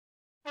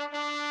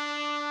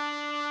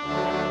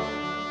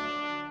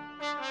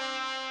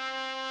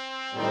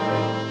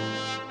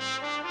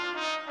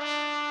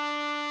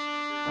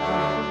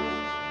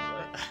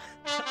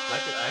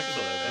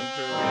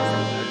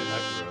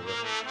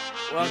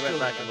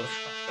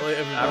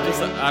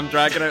I'm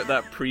dragging out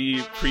that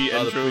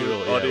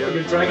pre-intro audio.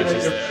 You're dragging out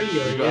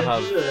your We've got to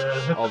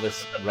have all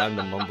this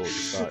random mumble at the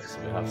start, so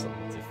we have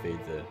something to fade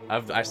the...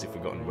 I've actually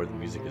forgotten where the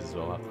music is as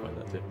well. I'll have to find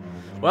that too.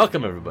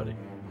 Welcome everybody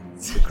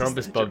to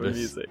Crumbus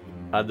Bumbus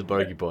and the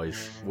Burgy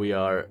Boys. We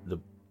are the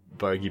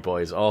Burgy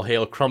Boys. All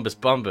hail Crumbus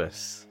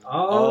Bumbus.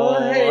 Oh,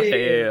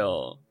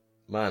 hail!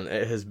 Man,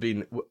 it has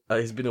been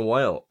a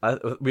while.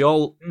 We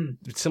all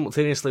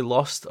simultaneously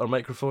lost our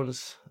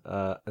microphones,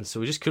 and so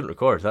we just couldn't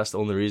record. That's the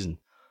only reason.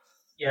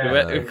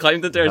 Yeah, we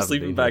climbed into our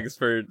sleeping bags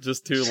for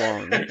just too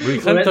long. We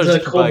climbed our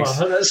sleeping bags.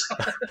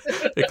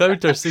 We climbed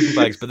into our sleeping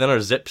bags, but then our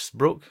zips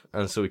broke,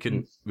 and so we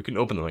couldn't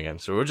open them again.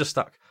 So we're just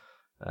stuck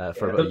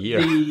for about a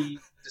year. The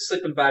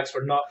sleeping bags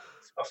were not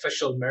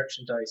official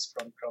merchandise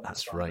from Crumbus.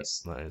 That's right.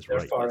 That is Therefore,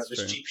 right. Therefore, it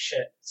was cheap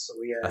shit. So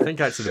I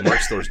think actually the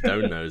merch store's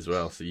down now as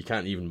well, so you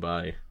can't even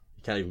buy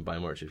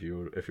merch if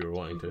you were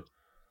wanting to.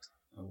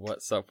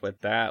 What's up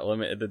with that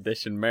limited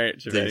edition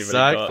merch? If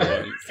exactly.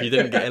 If you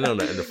didn't get in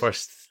on it in the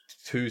first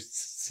 2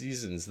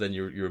 seasons, then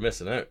you were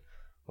missing out.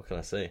 What can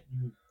I say?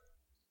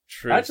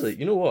 True. Actually,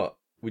 you know what?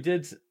 We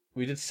did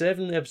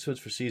 7 episodes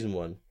for season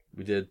 1.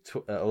 We did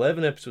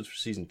 11 episodes for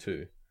season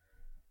 2.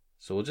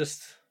 So we'll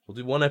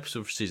do 1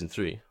 episode for season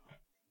 3.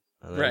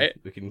 And then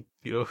we can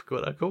go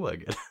at that coma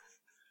again.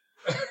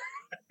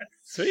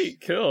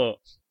 Sweet,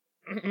 cool.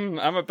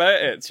 I'm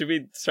about it. Should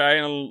we try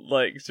and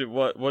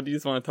what do you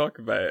want to talk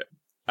about?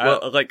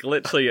 Well, I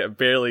literally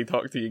barely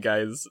talked to you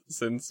guys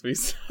since we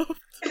stopped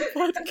the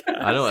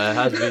podcast. I know it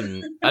has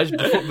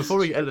been. Before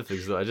we get into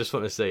things though, I just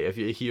want to say if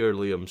you hear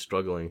Liam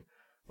struggling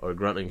or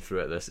grunting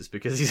throughout this, it's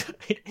because he's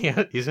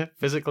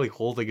physically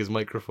holding his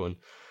microphone.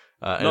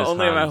 Not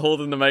only am I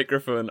holding the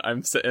microphone,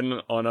 I'm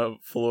sitting on a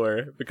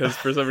floor because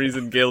for some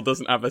reason Gail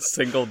doesn't have a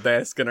single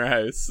desk in her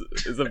house.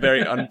 It's a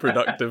very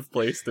unproductive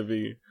place to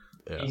be.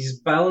 Yeah. He's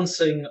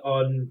balancing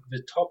on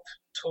the top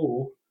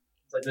toe,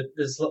 like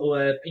this little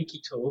pinky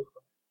toe,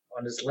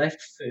 on his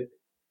left foot,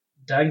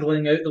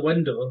 dangling out the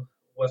window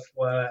with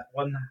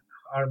one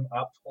arm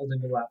up,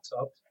 holding the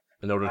laptop.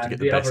 In order to get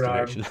the best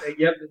connection.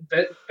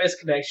 Best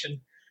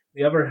connection.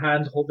 The other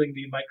hand holding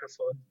the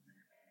microphone,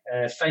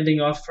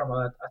 fending off from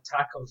an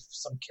attack of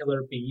some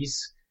killer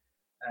bees.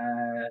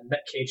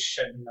 Nick Cage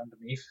shouting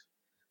underneath.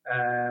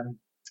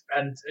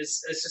 And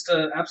it's just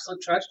an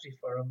absolute tragedy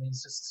for him.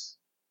 He's just...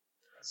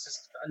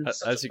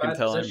 As you can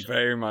tell,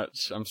 position.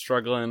 I'm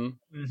struggling.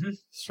 Mm-hmm.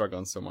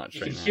 Struggling so much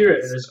right now. You can hear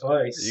it in his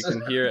voice. You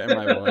can hear it in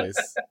my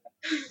voice.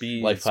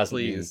 Life hasn't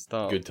been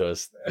good to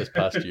us this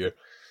past year.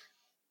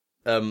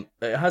 It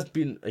has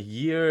been a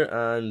year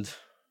and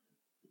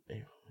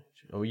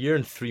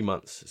 3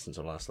 months since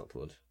our last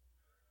upload.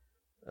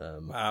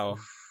 Wow.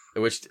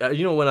 Which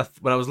when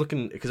I was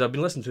looking, because I've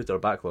been listening to it our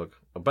backlog.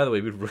 Oh, by the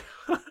way,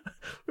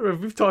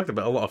 we've talked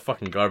about a lot of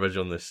fucking garbage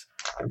on this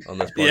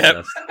podcast.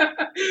 Yep.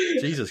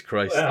 Jesus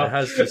Christ! Wow. It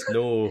has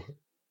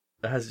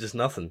just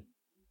nothing.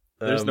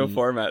 There's no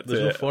format. There's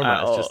no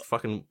format. It's just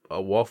fucking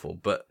a waffle.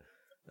 But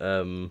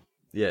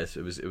yes,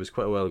 it was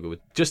quite a while ago.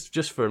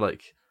 Just for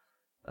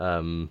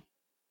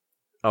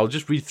I'll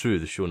just read through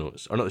the show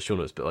notes, or not the show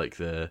notes, but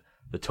the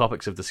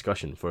topics of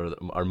discussion for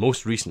our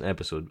most recent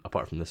episode,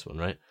 apart from this one,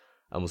 right?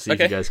 And we'll see if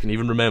you guys can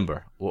even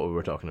remember what we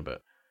were talking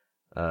about.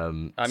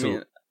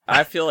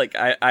 I feel like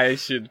I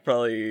should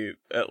probably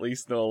at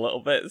least know a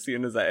little bit,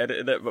 seeing as I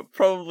edited it, but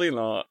probably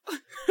not.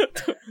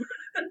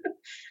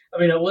 I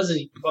mean, it was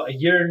a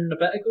year and a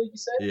bit ago, you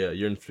said? Yeah, a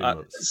year and 3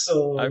 months.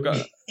 So I've got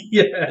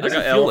I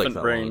got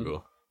elephant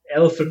brain.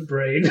 Elephant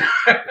brain.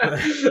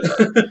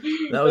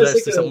 That was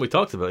actually something we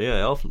talked about. Yeah,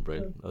 elephant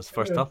brain. That was the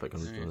first topic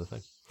on the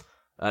thing.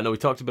 No, we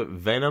talked about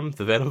Venom.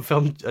 The Venom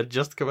film had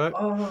just come out.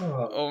 Oh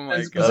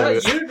my god! Was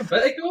that a year and a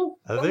bit ago?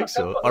 I think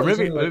so. Or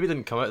maybe it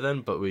didn't come out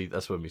then, but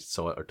that's when we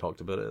saw it or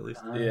talked about it at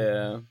least.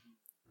 Yeah.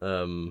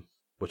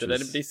 Did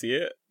anybody see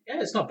it?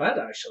 Yeah, it's not bad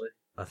actually.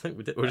 I think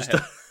we did. We're just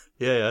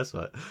yeah, that's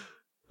right.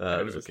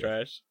 It was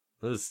trash.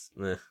 It was,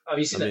 Have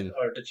you seen it,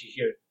 or did you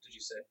hear it? Did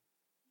you say?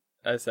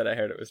 I said I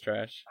heard it was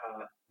trash.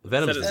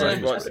 Venom's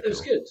it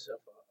was good.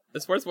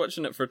 It's worth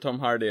watching it for Tom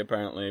Hardy,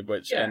 apparently,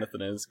 which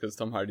anything is, because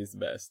Tom Hardy's the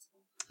best.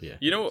 Yeah.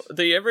 You know,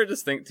 do you ever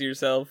just think to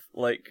yourself,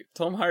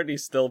 Tom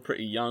Hardy's still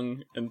pretty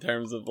young in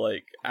terms of,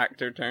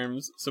 actor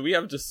terms, so we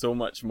have just so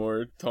much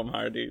more Tom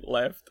Hardy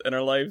left in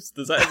our lives.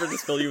 Does that ever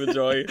just fill you with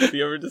joy? Do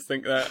you ever just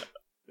think that?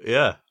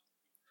 Yeah.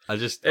 I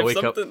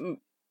wake up in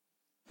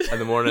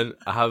the morning,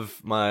 I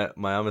have my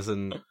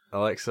Amazon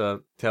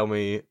Alexa tell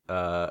me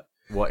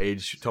what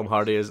age Tom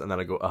Hardy is, and then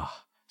I go,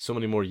 so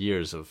many more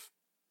years of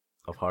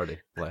Hardy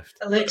left.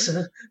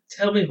 Alexa,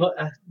 tell me what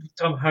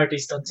Tom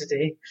Hardy's done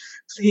today,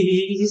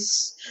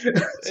 please.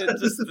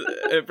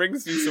 It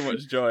brings me so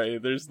much joy.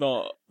 There's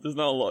not a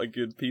lot of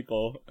good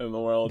people in the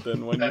world,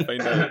 and when you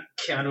find out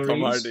Keanu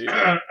Tom Reeves.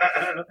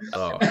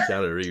 Hardy,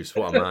 Keanu Reeves,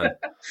 what a man!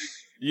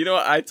 You know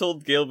what? I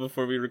told Gail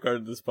before we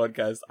recorded this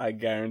podcast, I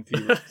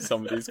guarantee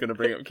somebody's going to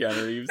bring up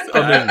Keanu Reeves.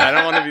 I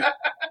don't want to be.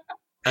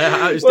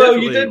 It was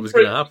definitely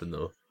going to happen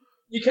though.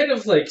 you kind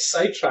of like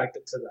sidetracked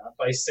it to that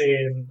by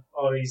saying,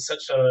 "Oh, he's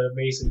such an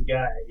amazing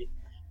guy."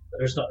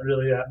 There's not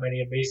really that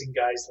many amazing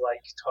guys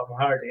like Tom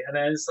Hardy, and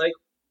then it's like,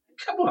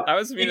 come on, I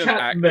was meaning you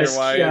can't miss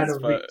actor-wise,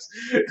 Keanu but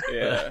Reeves.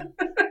 yeah.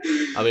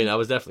 I mean, I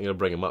was definitely going to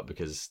bring him up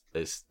because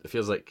it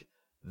feels like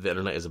the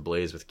internet is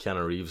ablaze with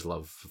Keanu Reeves'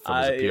 love from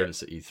his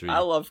appearance at E3. I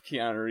love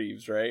Keanu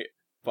Reeves, right?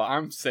 But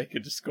I'm sick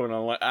of just going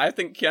on. I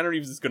think Keanu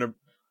Reeves is going to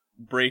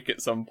break at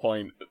some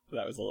point.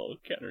 That was a little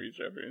Keanu Reeves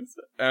reference.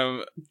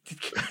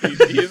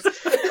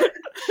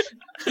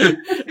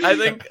 I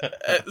think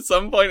at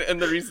some point in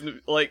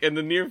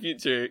the near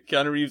future,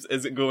 Keanu Reeves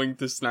isn't going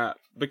to snap,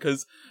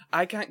 because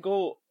I can't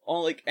go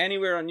on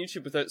anywhere on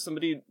YouTube without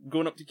somebody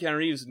going up to Keanu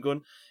Reeves and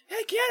going,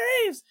 "Hey,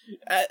 Keanu Reeves,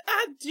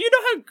 do you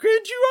know how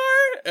good you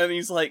are?" And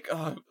he's like,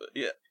 "Oh,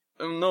 yeah,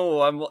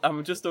 no,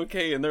 I'm just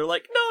okay." And they're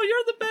like, "No,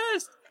 you're the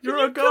best.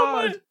 You're a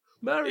god.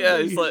 Marry yeah,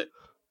 me. he's like,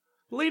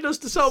 lead us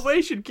to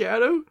salvation,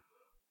 Keanu.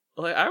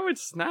 I would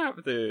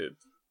snap, dude.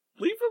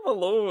 Leave him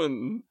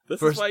alone.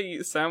 This is why he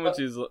eats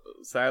sandwiches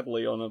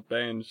sadly on a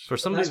bench. For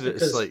somebody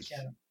that's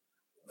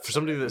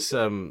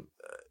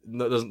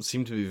doesn't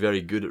seem to be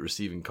very good at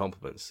receiving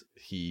compliments,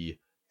 he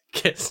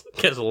gets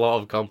a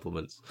lot of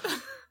compliments.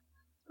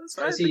 That's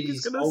why I think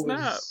he's gonna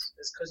snap.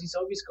 It's because he's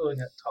always going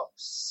at top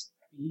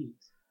speed.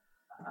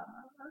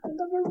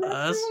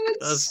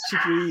 That's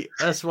cheeky.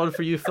 That's one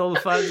for you film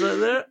fans out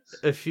there.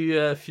 If you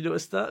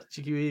noticed that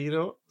cheeky,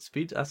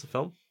 speed. That's a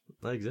film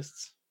that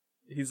exists.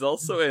 He's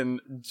also in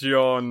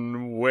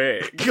John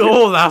Wick.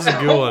 Oh, that's a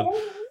good one.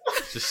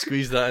 Just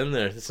squeeze that in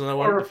there. It's another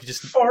one. If you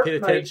just pay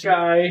attention.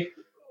 Guy.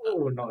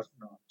 Oh no.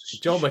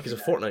 John Wick is a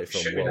Fortnite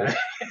film. Well,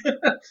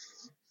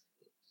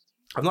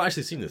 I've not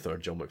actually seen the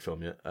third John Wick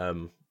film yet. I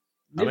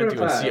went to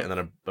go and see it, and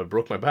then I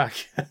broke my back.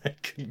 I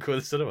couldn't go to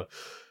the cinema.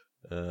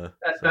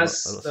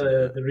 That's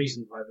the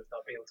reason why we've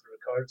not been able to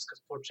record. It's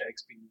because poor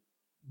Jake's been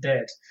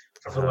dead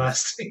for the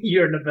last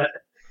year and a bit.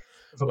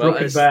 With a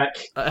broken back.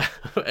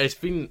 It's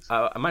been.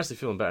 I'm actually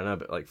feeling better now,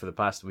 but for the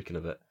past week and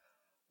a bit,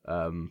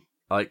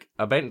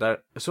 I bent down.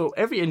 So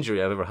every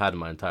injury I've ever had in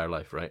my entire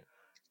life, right,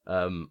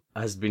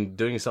 has been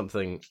doing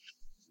something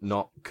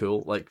not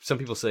cool. Like some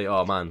people say,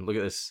 "Oh man, look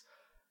at this."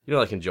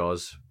 Like in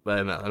Jaws. Well,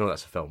 I know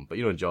that's a film, but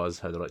in Jaws,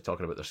 how they're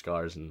talking about their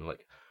scars and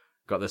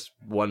got this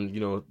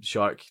one,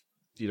 shark.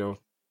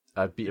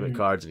 I beat him at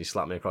cards and he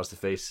slapped me across the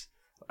face.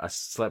 I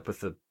slept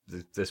with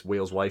this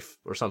whale's wife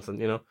or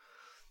something,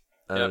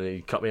 and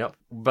he cut me up.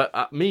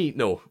 But me,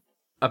 no.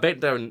 I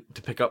bent down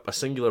to pick up a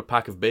singular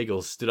pack of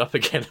bagels, stood up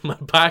again, and my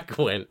back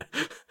went.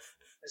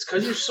 It's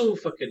because you're so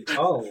fucking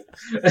tall.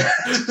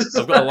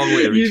 I've got a long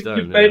way to reach down.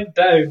 You bent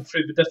down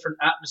through the different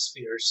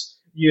atmospheres.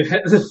 You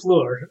hit the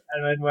floor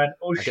and then went,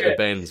 "Oh shit!" It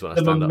bends when I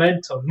the stand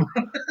momentum,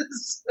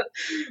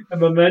 the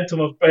momentum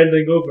of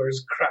bending over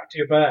has cracked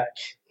your back.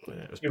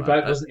 Yeah, your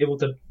back wasn't able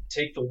to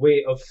take the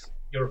weight of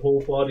your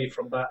whole body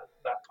from that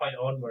point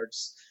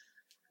onwards.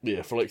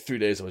 Yeah, for 3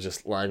 days I was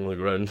just lying on the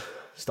ground,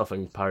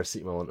 stuffing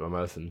paracetamol into my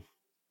mouth, and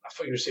I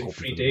thought you were saying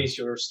 3 days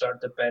you were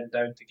starting to bend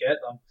down to get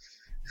them.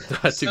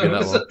 That took me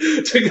that long.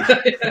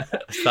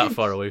 It's that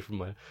far away from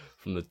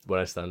where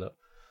I stand up.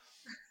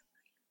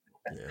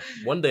 Yeah.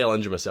 One day I'll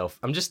injure myself.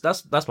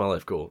 That's my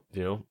life goal,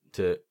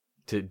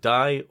 to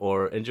die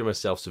or injure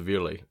myself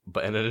severely,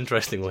 but in an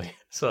interesting way.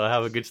 So I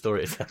have a good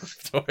story to tell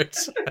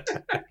afterwards.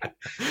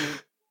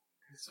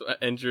 So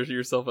injure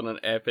yourself in an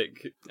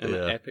epic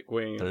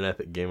way. In an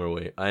epic gamer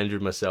way. I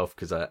injured myself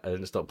because I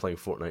didn't stop playing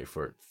Fortnite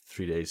for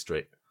 3 days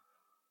straight.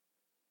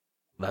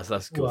 That's a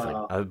cool thing.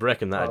 I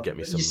reckon that'd get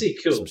me some street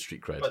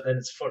cred. But then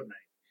it's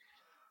Fortnite.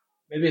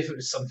 Maybe if it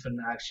was something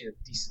actually a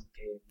decent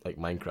game. Like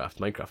Minecraft.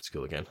 Minecraft's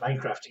cool again.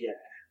 Minecraft, yeah.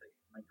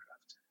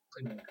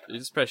 Play Minecraft. You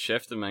just press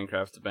shift in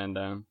Minecraft to bend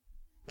down.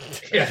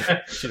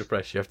 Yeah. Should have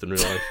pressed shift in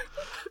real life.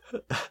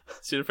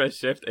 Should have pressed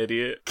shift,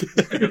 idiot. I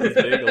got the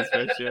bagels,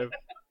 press shift.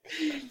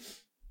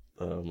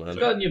 Oh man. They've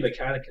got a new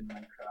mechanic in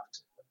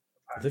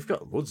Minecraft. They've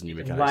got loads of new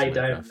mechanics. Lie in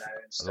down Minecraft.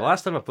 now. The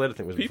last time I played, I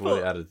think, was before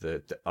they added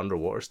the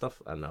underwater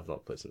stuff, and I've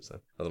not played since then.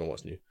 I don't know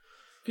what's new.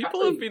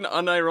 People have been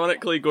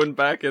unironically going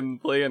back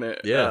and playing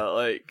it.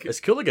 Yeah, it's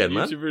cool again,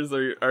 man.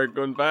 YouTubers are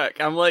going back.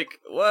 I'm like,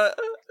 what?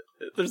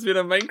 There's been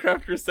a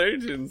Minecraft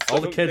resurgence.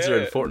 All the kids are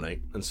in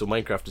Fortnite, and so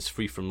Minecraft is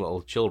free from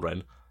little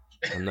children,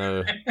 and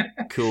now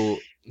cool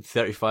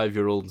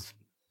 35-year-old,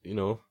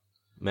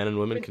 men and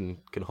women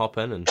can hop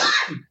in and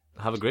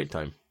have a great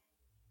time.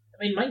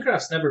 I mean,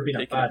 Minecraft's never been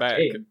a bad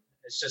game.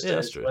 It's just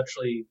it's true.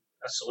 literally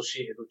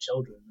associated with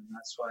children, and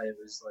that's why it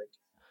was like,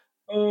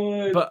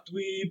 oh, but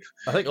dweeb.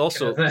 I think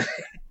also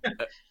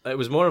it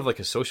was more of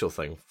a social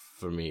thing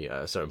for me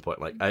at a certain point.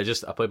 I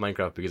played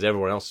Minecraft because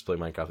everyone else was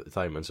playing Minecraft at the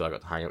time, and so I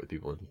got to hang out with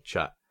people and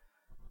chat.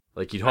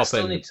 You'd hop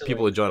in,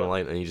 people would join a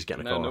line, and you just get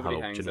in a call and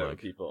have a chin wag.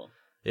 People.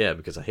 Yeah,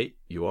 because I hate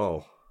you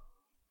all.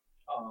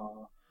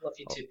 Oh, love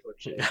you too, poor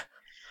Jay.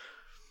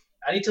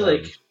 I need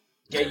to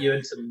get you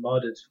into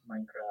modded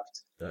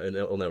Minecraft.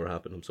 It'll never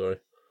happen. I'm sorry.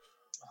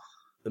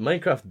 The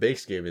Minecraft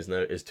base game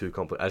is too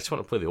complex. I just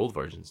want to play the old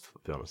versions. To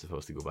be honest, if I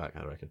was to go back,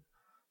 I reckon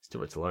it's too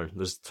much to learn.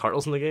 There's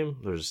turtles in the game.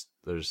 There's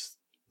I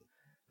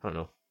don't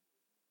know,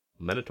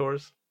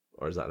 Minotaurs,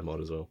 or is that a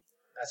mod as well?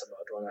 That's a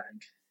mod one, I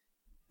think.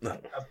 No.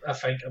 I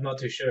think, I'm not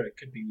too sure. It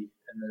could be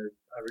in the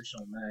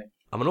original now.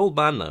 I'm an old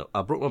man now.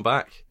 I broke my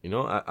back. You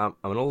know, I'm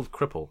an old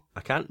cripple.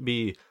 I can't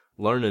be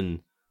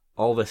learning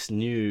all this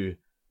new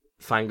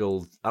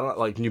fangled. I don't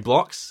like new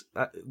blocks.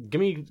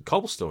 Give me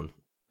cobblestone.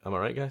 Am I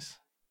right, guys?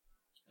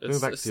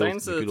 It's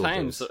signs of the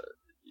times.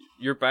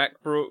 Your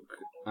back broke.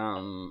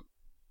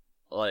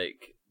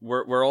 Like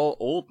we're all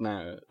old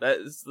now.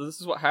 This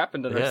is what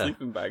happened in our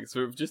sleeping bags.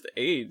 We've just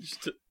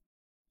aged.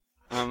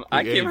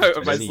 I came out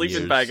of my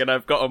sleeping bag and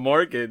I've got a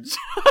mortgage.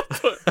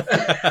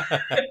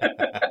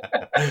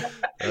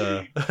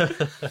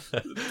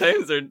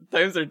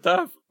 Times are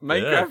tough.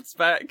 Minecraft's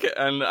back,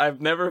 and I've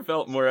never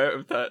felt more out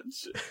of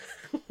touch.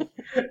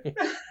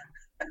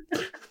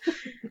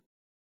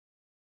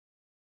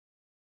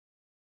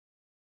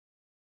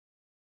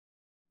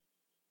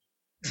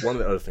 One of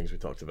the other things we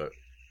talked about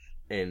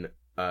in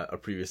a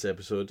previous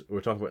episode, we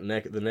were talking about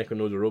the Neko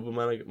no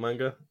Dorobo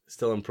manga,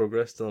 still in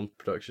progress, still in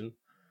production.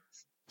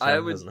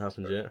 Hasn't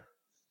happened yet.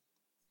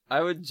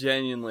 I would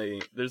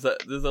genuinely. There's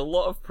a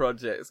lot of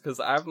projects because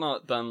I've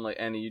not done like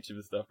any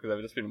YouTube stuff because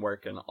I've just been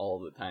working all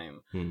the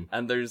time,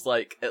 and there's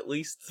like at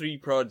least 3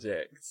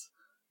 projects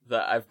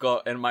that I've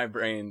got in my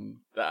brain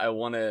that I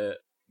want to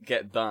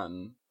get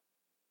done,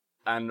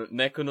 and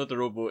Neko no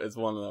Dorobo is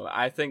one of them.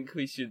 I think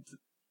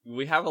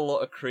we have a lot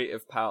of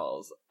creative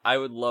pals. I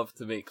would love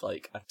to make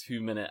like a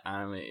 2-minute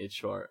animated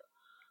short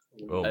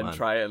and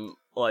try and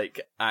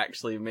like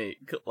actually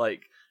make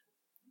like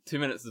 2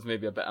 minutes is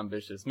maybe a bit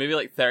ambitious. Maybe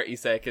like 30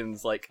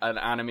 seconds, like an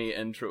anime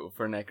intro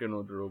for Neko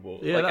no Dorobo.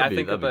 Yeah, like that'd I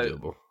think be about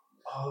doable.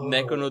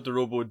 Neko no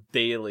Dorobo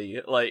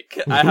daily. Like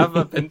I have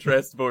a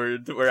Pinterest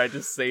board where I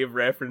just save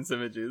reference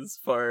images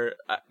for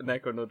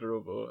Neko no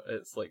Dorobo.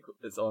 It's like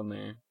it's on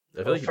there.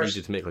 I feel like it's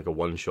easy to make like a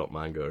one-shot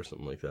manga or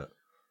something like that.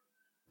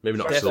 Maybe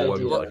not full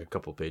one, but like a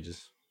couple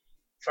pages.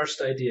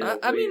 First idea.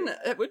 I mean,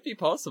 it would be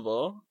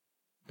possible.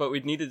 But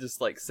we'd need to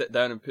just like sit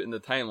down and put in the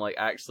time, like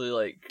actually,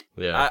 like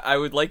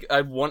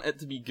I want it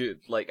to be good,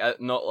 like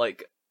not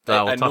like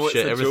I know tough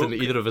shit. Everything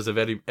joke. Either of us have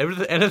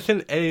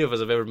anything any of us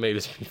have ever made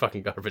has been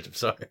fucking garbage. I'm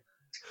sorry,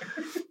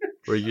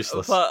 we're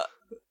useless. But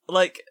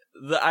like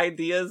the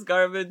idea is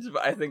garbage,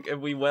 but I think if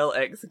we well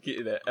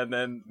executed it and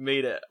then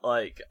made it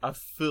like a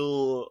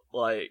full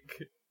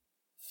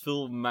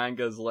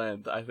manga's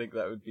length, I think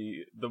that would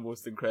be the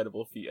most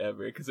incredible feat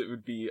ever because it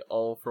would be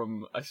all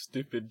from a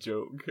stupid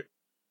joke.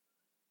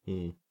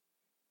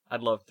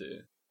 I'd love to.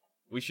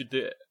 We should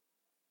do it.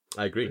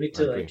 I agree. We need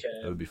to, that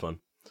would be fun.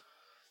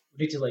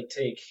 We need to like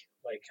take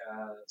like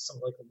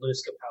something like a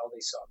Lewis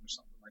Capaldi song or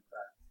something like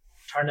that,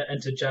 turn it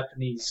into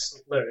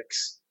Japanese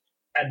lyrics,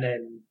 and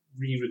then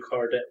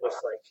re-record it with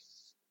like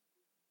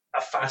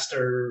a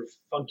faster,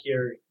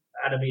 funkier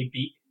anime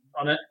beat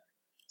on it,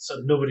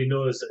 so nobody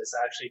knows that it's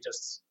actually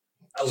just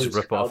a Lewis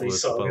Capaldi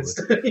song.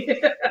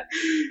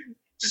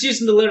 Just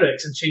using the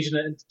lyrics and changing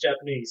it into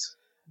Japanese,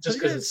 just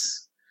because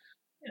it's.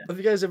 Yeah. Have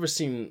you guys ever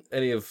seen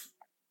any of?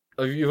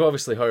 You've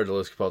obviously heard of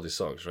Lewis Capaldi's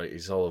songs, right?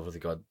 He's all over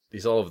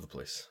the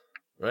place,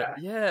 right?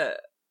 Yeah.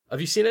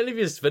 Have you seen any of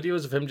his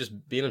videos of him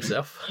just being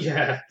himself?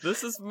 Yeah.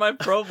 This is my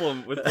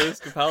problem with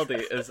Lewis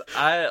Capaldi. Is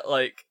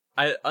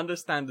I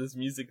understand his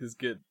music is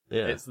good.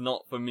 Yeah. It's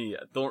not for me.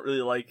 I don't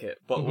really like it,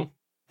 but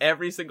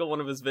every single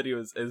one of his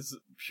videos is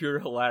pure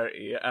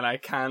hilarity, and I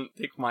can't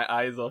take my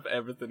eyes off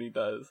everything he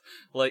does.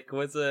 Like,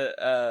 was it...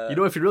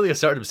 if he really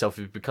asserted himself,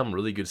 he'd become a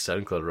really good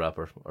SoundCloud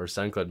rapper or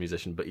SoundCloud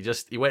musician, but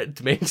he went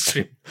into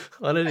mainstream.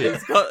 What an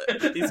idiot.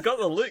 He's got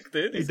the look,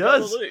 dude. He's got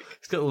the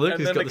look,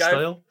 he's got the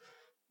style.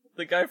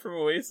 The guy from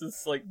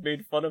Oasis like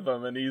made fun of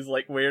him, and he's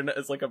like wearing it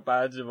as like a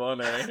badge of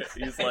honor.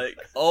 He's like,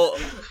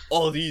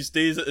 all these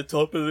days at the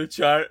top of the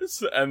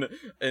charts, and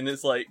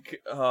it's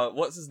like,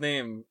 what's his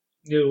name?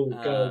 Neil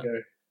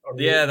Gallagher.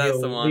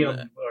 That's the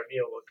one.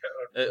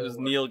 It was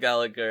Neil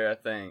Gallagher, I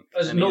think. It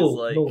was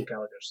Noel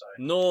Gallagher, sorry.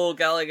 Noel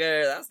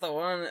Gallagher, that's the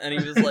one. And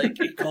he was like,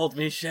 he called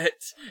me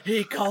shit.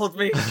 He called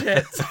me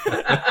shit.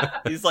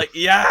 He's like,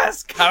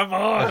 yes, come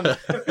on.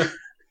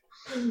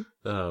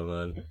 Oh,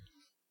 man.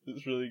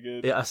 It's really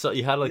good. Yeah, I saw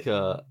you had like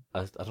I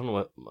don't know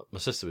what my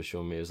sister was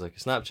showing me. It was like a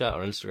Snapchat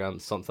or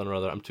Instagram, something or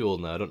other. I'm too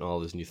old now. I don't know all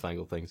these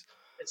newfangled things.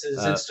 It's his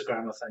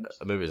Instagram, I think.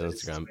 Maybe it's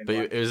Instagram. But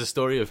it was a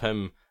story of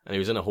him, and he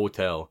was in a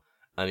hotel,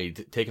 and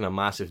he'd taken a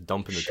massive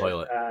dump in the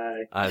toilet,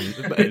 and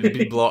it'd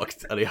been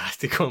blocked, and he had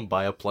to go and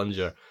buy a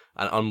plunger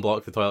and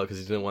unblock the toilet because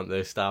he didn't want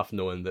the staff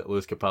knowing that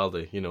Lewis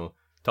Capaldi,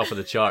 top of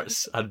the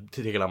charts, had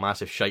taken a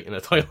massive shite in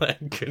the toilet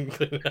and couldn't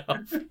clean it up.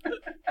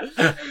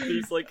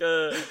 There's like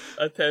a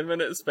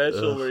 10-minute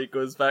special where he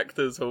goes back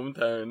to his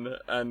hometown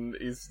and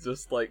he's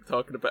just like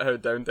talking about how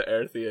down to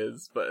earth he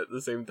is, but at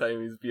the same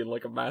time he's being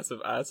like a massive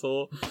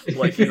asshole.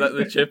 Like he's at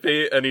the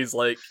chippy and he's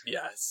like,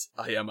 yes,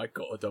 I am a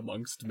god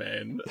amongst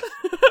men.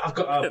 I've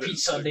got a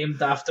pizza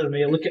named after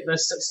me. Look at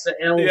this, it's the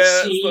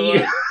LC.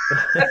 Yeah,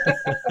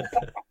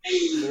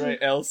 the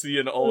right, LC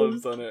and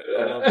olives on it.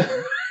 I love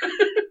him.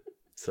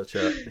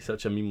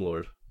 Such a meme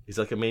lord. He's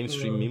like a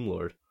mainstream meme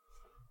lord.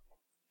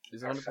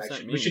 He's 100%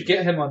 meme. We should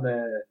get him on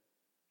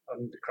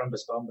on the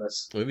Crumbus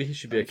Bombus. Maybe he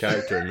should be a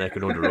character in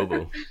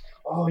Necronodorobo.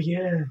 Oh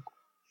yeah,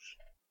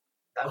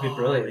 that'd be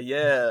brilliant.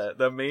 Yeah,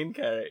 the main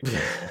character.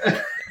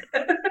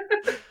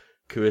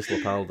 Quis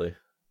Lapaldi.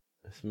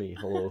 It's me,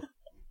 hello.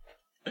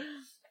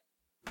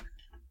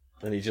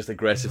 And he's just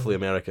aggressively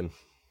American.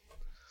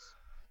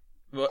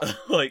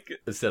 Like,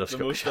 instead of the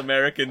Scottish. most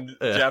American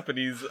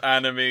Japanese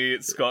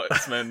anime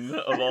Scotsman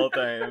of all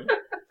time.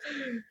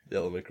 The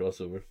ultimate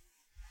crossover.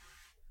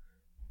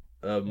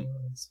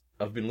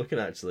 I've been looking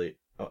actually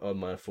on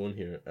my phone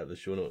here at the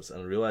show notes,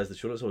 and I realised the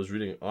show notes I was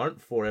reading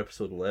aren't for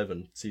episode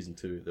 11, season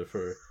 2. They're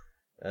for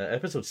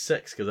episode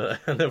 6, because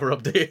I never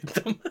updated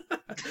them.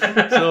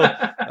 So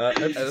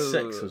episode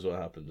 6 was what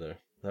happened there.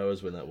 That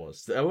was when that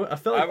was. I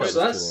felt like that was too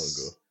long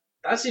ago.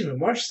 That's even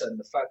worse than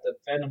the fact that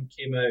Venom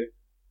came out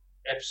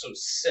episode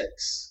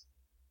 6.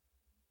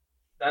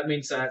 That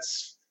means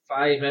that's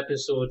 5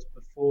 episodes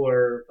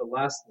before the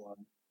last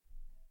one.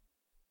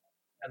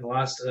 And the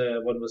last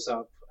one was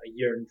up a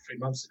year and 3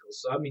 months ago.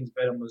 So that means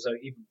Venom was out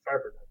even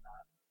further than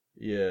that.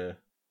 Yeah.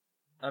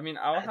 I mean,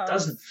 I'll have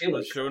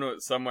the show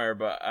notes somewhere,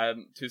 but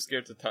I'm too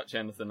scared to touch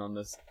anything on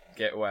this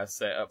Get West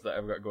setup that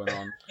I've got going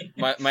on.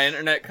 My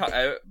internet cut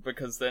out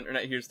because the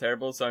internet here is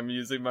terrible, so I'm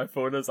using my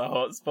phone as a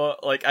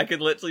hotspot. Like, I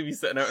could literally be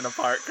sitting out in a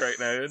park right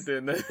now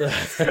doing this.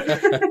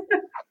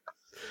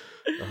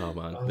 Oh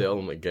man, the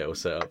ultimate ghetto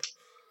setup.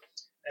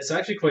 It's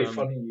actually quite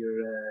funny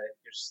you're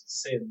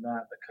saying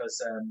that,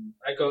 because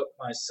I got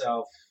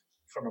myself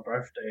from a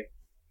birthday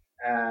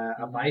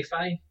a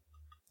MiFi.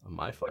 A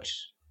MiFi?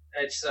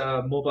 It's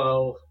a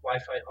mobile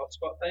Wi-Fi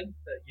hotspot thing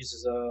that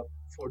uses a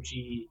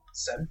 4G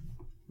SIM.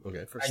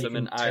 Okay. For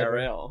simming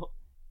IRL.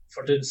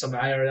 For doing some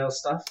IRL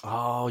stuff.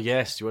 Oh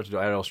yes, you want to do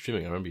IRL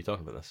streaming. I remember you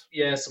talking about this.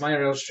 Yeah, some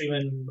IRL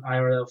streaming,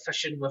 IRL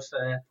fishing with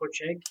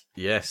Porchegg.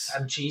 Yes.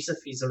 And Cheese if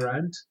he's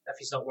around. If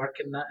he's not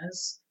working, that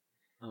is.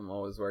 I'm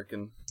always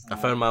working. I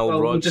found my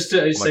old rods. We'll just do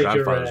it my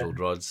grandfather's old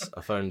rods.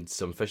 I found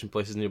some fishing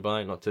places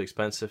nearby, not too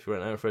expensive if we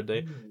went out for a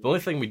day. The only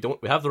thing we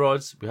have the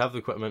rods, we have the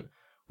equipment,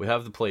 we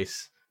have the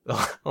place. The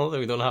only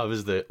thing we don't have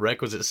is the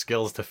requisite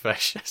skills to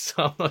fish,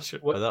 so I'm not sure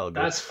how that'll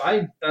go. That's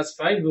fine.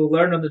 We'll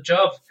learn on the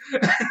job.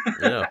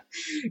 Yeah.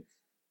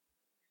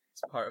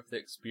 It's part of the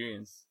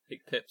experience.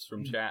 Take tips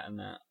from chat and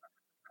that.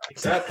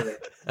 Exactly.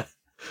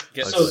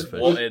 Get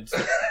spotted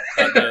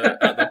at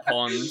the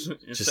pond.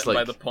 You're just sitting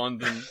by the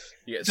pond and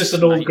you get just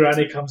an old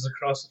granny comes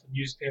across with a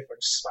newspaper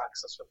and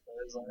smacks us with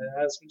it. It's like,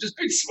 yes, we've just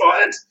been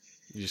spotted.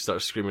 You just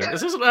start screaming,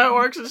 "This isn't how it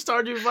works in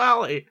Stardew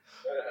Valley.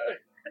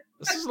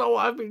 This is not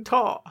what I've been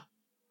taught."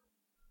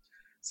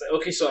 It's like,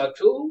 okay, so I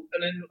pull,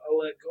 and then I'll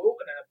let go,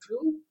 and then I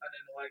pull, and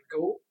then I let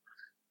go.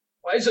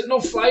 Why is it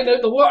not flying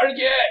out the water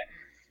yet?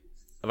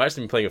 I've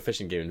actually been playing a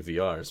fishing game in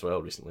VR as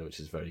well recently, which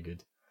is very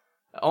good.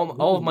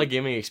 All of my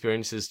gaming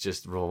experiences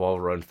just revolve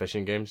around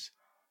fishing games,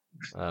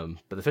 but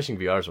the fishing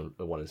VR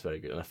one is very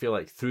good, and I feel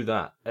like through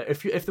that,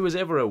 if there was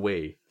ever a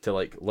way to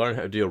like learn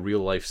how to do a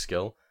real life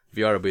skill,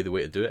 VR would be the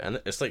way to do it,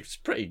 and it's like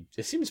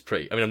it seems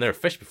pretty. I mean, I've never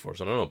fished before,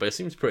 so I don't know, but it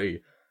seems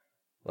pretty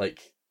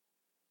like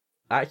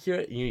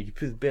accurate. You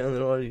put the bait on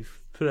the rod, you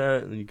put it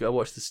out, and you gotta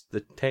watch the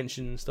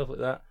tension and stuff like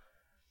that.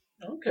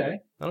 Okay.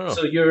 I don't know.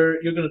 So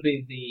you're going to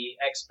be the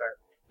expert.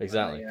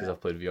 Exactly, because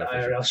I've played VR.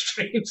 IRL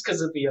streams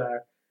because of VR.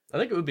 I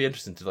think it would be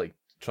interesting to like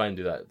try and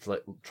do that. To,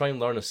 like try and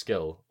learn a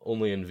skill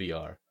only in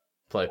VR,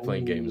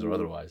 playing games or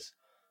otherwise,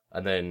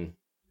 and then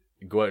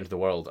go out into the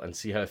world and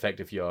see how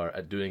effective you are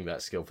at doing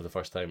that skill for the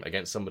first time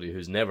against somebody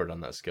who's never done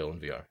that skill in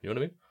VR. You know what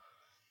I mean?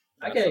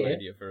 That's an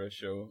idea for a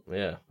show.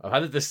 Yeah,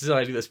 this is an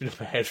idea that's been in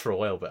my head for a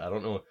while, but I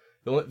don't know.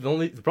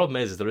 The problem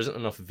is there isn't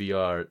enough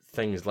VR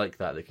things like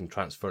that can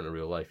transfer into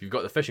real life. You've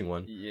got the fishing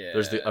one. Yeah.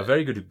 There's a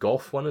very good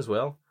golf one as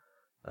well.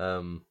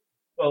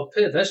 Well,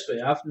 put it this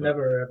way: I've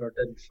never ever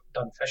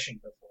done fishing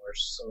before,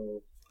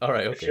 so. All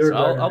right, okay. So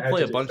I'll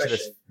play a bunch of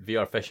this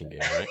VR fishing game,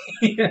 right?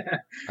 Yeah.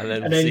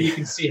 And then you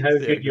can see how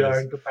good you are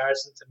in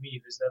comparison to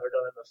me, who's never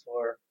done it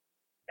before,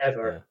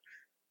 ever. Yeah.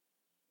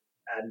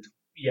 And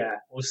yeah,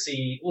 we'll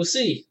see.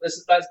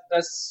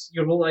 That's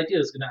your whole idea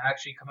is going to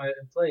actually come out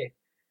and play.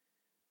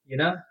 You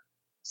know,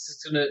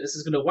 this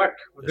is gonna work.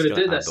 We're going to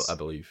do this. I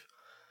believe.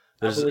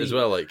 There's as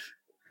well like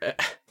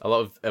a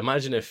lot of.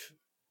 Imagine if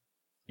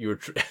you were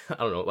I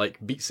don't know, like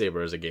Beat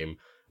Saber as a game.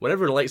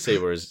 Whenever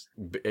lightsabers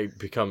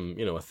become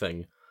a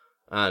thing,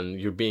 and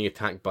you're being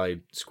attacked by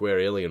square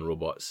alien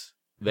robots,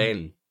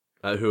 then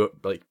who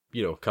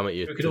come at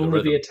you. Who can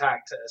only be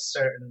attacked at a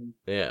certain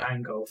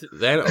angle.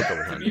 Then it'll come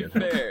in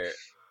handy.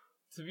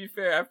 To be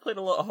fair, I've played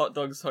a lot of hot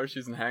dogs,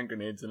 horseshoes, and hand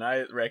grenades, and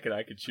I reckon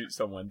I could shoot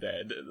someone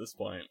dead at this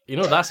point.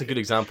 That's a good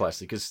example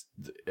actually, because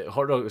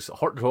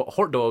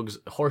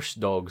horse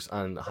dogs,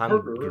 and hand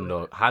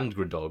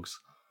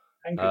dogs.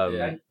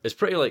 It's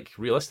pretty like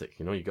realistic,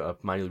 you got to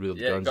manually reload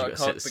the guns, you got to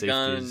set the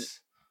safeties.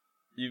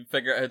 You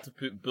figure out how to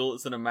put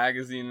bullets in a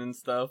magazine and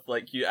stuff.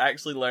 Like, you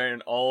actually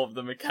learn all of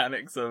the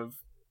mechanics of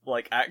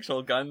like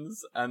actual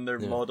guns, and they're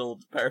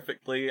modeled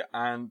perfectly,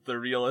 and they're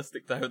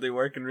realistic to how they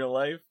work in real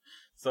life.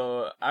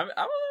 So I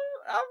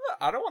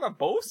don't want to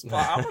boast,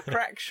 but I'm a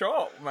crack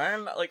shot,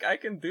 man. Like, I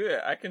can do it.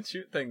 I can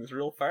shoot things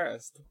real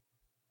fast.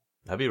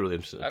 That'd be really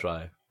interesting to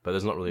try, but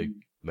there's not really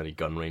many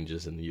gun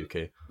ranges in the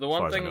UK. The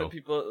one thing that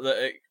people that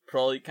it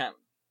probably can't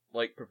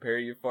like prepare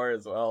you for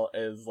as well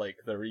is like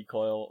the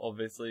recoil,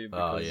 obviously,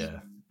 because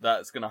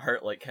that's gonna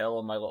hurt like hell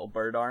on my little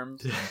bird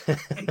arms.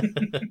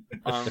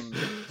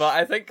 But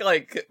I think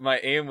like my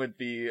aim would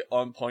be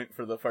on point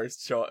for the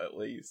first shot at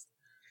least.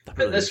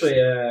 Put it this way,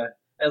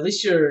 at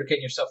least you're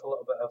getting yourself a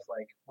little bit of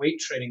like weight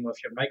training with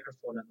your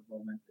microphone at the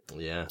moment.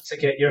 Yeah. To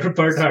get your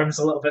bird arms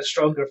a little bit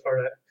stronger for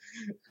it.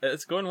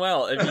 It's going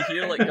well. If you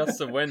hear like gusts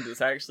of wind,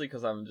 it's actually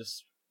because I'm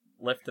just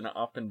lifting it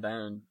up and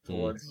down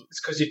towards.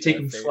 It's because you're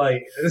taking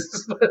flight.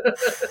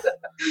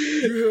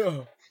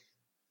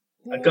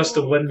 A gust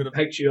of wind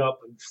picked you up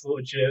and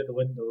floated you out the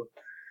window.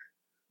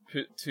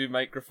 Put 2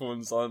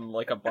 microphones on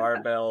like a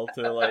barbell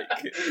to like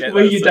get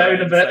weigh you down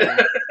a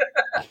bit.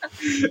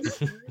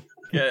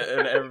 Get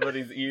in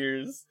everybody's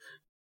ears.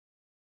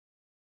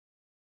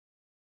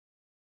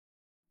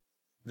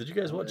 Did you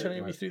guys watch any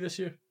of E3 this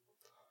year?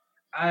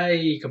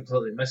 I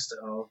completely missed it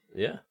all.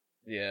 Yeah?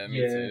 Yeah, me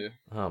too.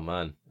 Oh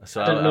man.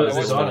 So I didn't know it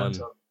was on I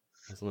until...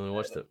 only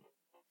watched it.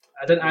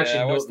 I didn't actually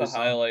know I watched it was the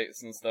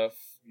highlights and stuff.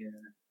 Yeah.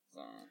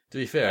 So. To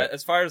be fair,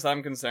 as far as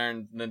I'm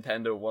concerned,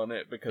 Nintendo won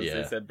it because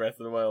they said Breath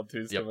of the Wild 2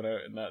 is coming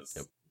out, and that's...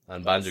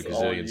 And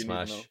Banjo-Kazooie and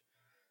Smash.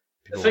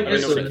 The thing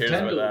is, nobody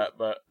cares about that,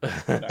 but...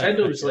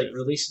 Nintendo was like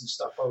releasing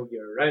stuff all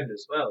year round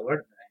as well,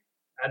 weren't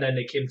they? And then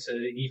they came to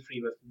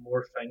E3 with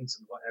more things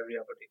than what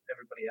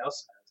everybody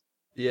else had.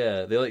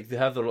 Yeah, they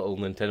have their little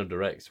Nintendo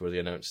Directs where they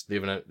announced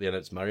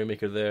Mario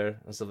Maker there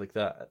and stuff like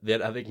that. They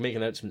make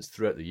announcements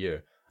throughout the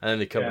year, and then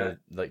they come to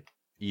like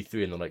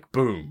E3 and they're like,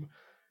 boom,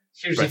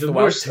 here's Breath even of the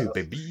more Wild stuff.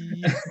 2,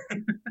 baby.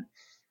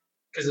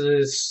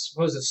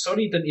 Because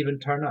Sony didn't even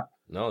turn up.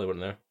 No, they weren't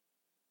there.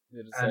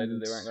 They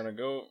decided they weren't going to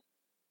go.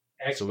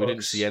 Xbox so we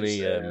didn't see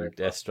any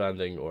Death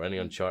Stranding or any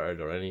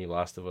Uncharted or any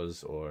Last of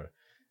Us or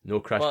no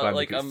Crash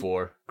Bandicoot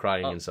 4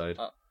 crying inside.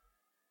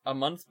 A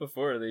month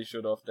before they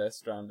showed off Death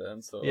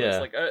Stranding, so it's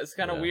like it's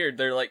kind of weird.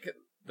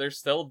 They're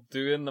still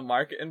doing the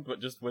marketing, but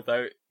just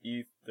without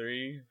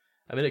E3.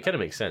 I mean, it kind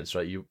of makes sense,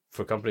 right?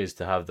 For companies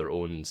to have their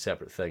own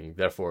separate thing,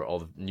 therefore all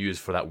the news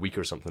for that week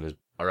or something is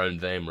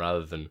around them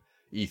rather than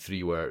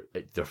E3, where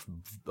they're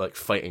like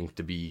fighting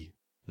to be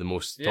the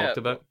most talked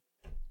about.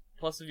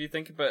 Plus, if you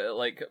think about it,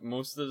 like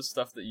most of the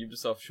stuff that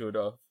Ubisoft showed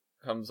off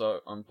comes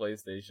out on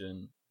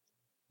PlayStation.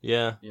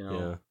 Yeah, you know.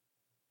 Yeah.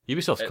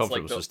 Ubisoft's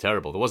conference was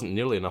terrible. There wasn't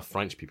nearly enough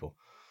French people.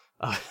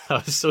 I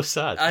was so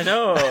sad. I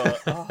know.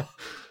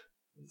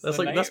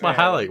 That's my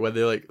highlight when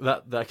they like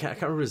that. I can't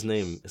remember his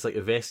name. It's like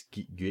Yves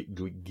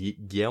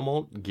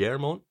Guillemot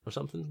or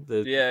something.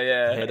 The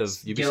head of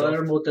Ubisoft.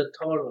 Guillermo del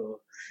Toro.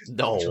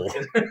 No.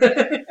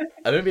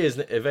 Maybe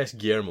Yves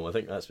Guillermo. I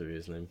think that's maybe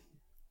his name.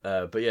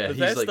 But yeah,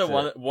 Bethesda he's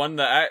like won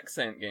the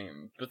accent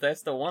game.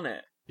 Bethesda won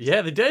it.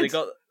 Yeah, they did.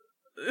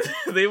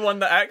 They won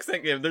the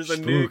accent game. There's a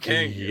new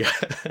king.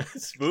 Spooky.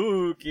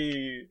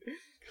 Spooky.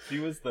 She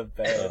was the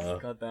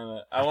best. God damn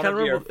it! I want to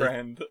be her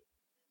friend.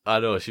 I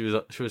know she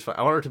was fine.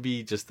 I want her to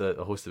be just a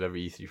host of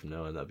every E3 from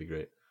now on. That'd be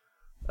great.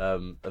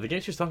 The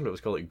game she was talking about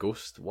was called like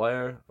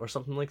Ghostwire or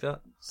something like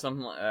that.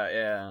 Something like that,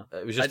 yeah.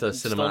 It was just a cinematic.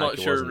 Still not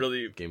sure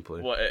really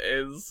gameplay. what it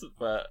is,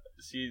 but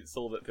she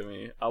sold it to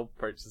me. I'll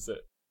purchase it.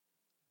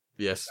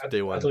 Yes,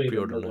 day one. I don't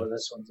even know what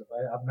this one's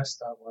about. I missed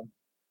that one.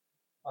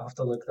 I'll have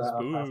to look that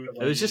up after.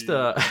 It was just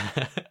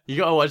you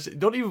gotta watch.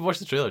 Don't even watch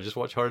the trailer. Just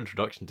watch her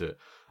introduction to it.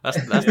 That's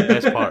the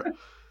best part.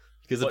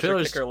 Because the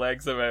trailer's kick her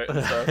legs about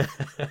and stuff.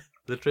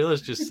 The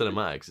trailer's just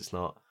cinematics. It's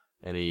not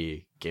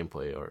any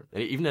gameplay or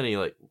even any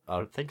like. I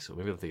don't think so.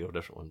 Maybe I'm thinking of a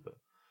different one, but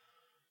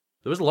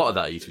there was a lot of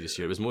that E3 this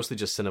year. It was mostly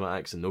just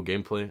cinematics and no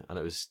gameplay, and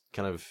it was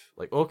kind of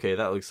like, okay,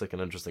 that looks like an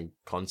interesting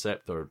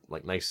concept or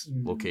like nice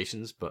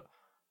locations, but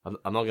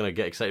I'm not gonna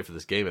get excited for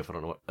this game if I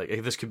don't know.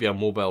 Like this could be a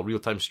mobile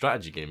real-time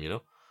strategy game, you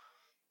know.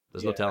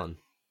 There's no telling.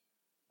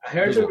 I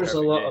heard there was a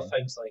lot of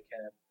things like,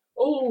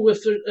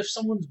 if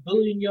someone's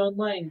bullying you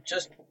online,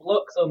 just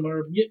block them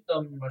or mute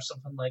them or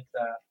something like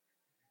that.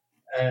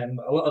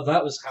 A lot of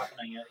that was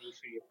happening at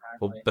E3 apparently.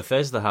 Well,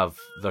 Bethesda have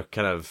their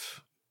kind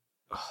of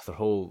their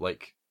whole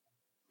like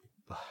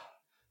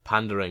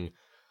pandering.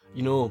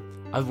 You know,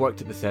 I've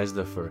worked at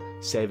Bethesda for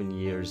 7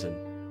 years,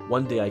 and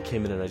one day I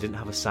came in and I didn't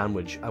have a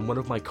sandwich, and one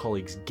of my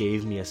colleagues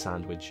gave me a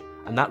sandwich,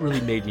 and that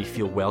really made me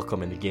feel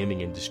welcome in the gaming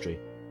industry.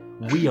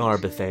 We are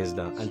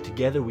Bethesda, and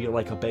together we are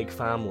like a big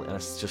family, and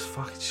it's just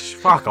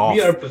fuck off.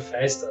 We are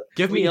Bethesda.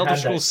 Give me Elder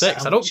Scrolls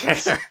 6, I don't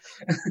care.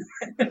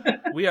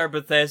 We are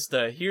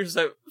Bethesda. Here's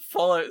a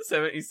Fallout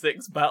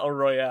 76 Battle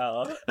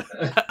Royale.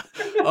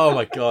 Oh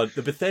my god,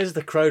 the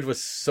Bethesda crowd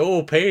was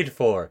so paid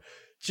for.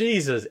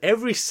 Jesus,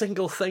 every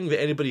single thing that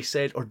anybody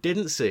said or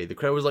didn't say, the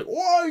crowd was like,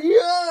 "Whoa,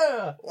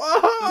 yeah!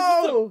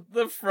 Wow!"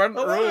 The front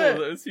row,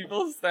 those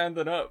people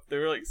standing up. They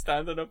were like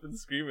standing up and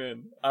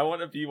screaming. I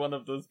want to be one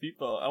of those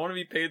people. I want to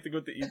be paid to go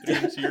to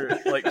E3 and cheer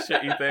like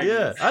shitty things.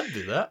 Yeah, I'd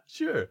do that.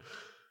 Sure.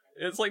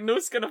 It's like no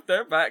skin off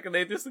their back, and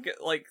they just get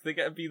they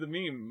get to be the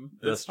meme.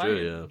 That's true.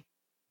 Yeah.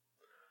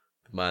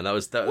 Man, that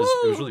was it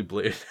was really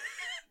blatant.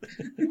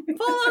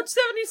 Fallout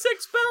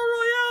 76 Battle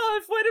Royale.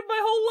 I've waited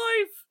my whole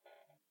life.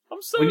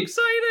 I'm so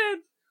excited.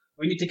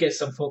 We need to get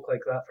some folk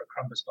like that for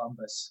Crumbus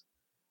Bumbus.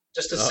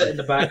 Just to sit in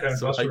the background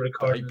whilst we're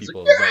recording.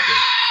 People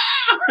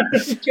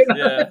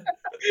yeah.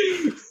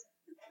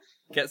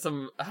 Get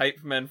some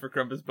hype men for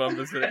Crumbus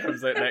Bumbus when it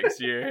comes out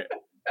next year.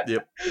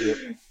 Yep.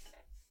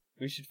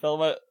 We should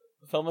film a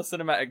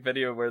cinematic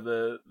video where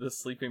the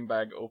sleeping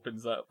bag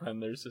opens up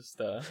and there's just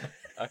a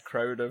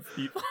crowd of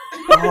people.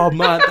 Oh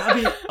man,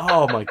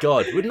 oh my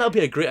god, wouldn't that be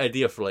a great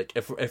idea for like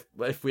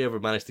if we ever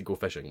manage to go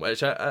fishing,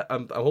 which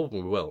I'm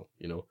hoping we will,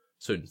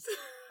 soon.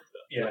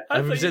 Yeah.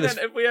 I thought you meant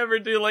if we ever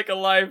do like a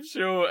live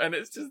show and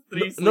it's just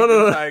three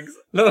sleeping bags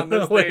no, on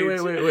the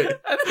stage. Wait.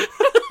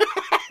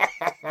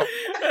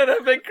 And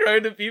a big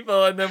crowd of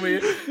people, and then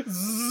we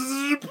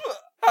zip.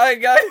 Hi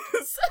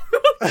guys.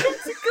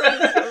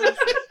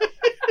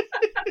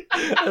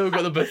 And we've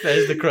got the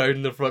Bethesda crowd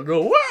in the front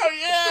row. Wow,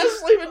 yeah,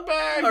 sleeping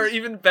bag. Or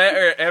even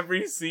better,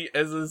 every seat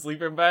is a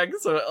sleeping bag,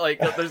 so like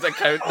there's a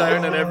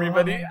countdown and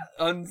everybody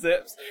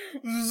unzips.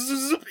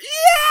 Zip.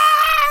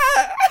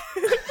 Yeah.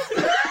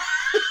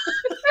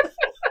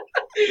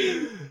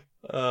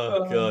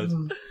 Oh god,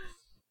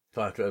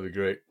 fuck, that'd be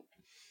great.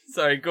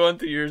 Sorry, go on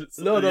to your.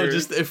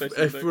 Just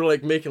if we're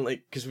like making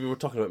like, because we were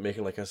talking about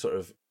making like a sort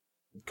of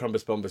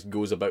Crumbus Bumbus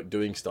goes about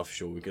doing stuff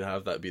show, we could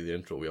have that be the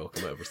intro. We all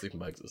come out of our sleeping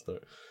bags at the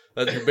start.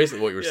 That's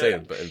basically what you were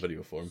saying, but in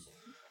video form.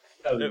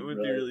 It would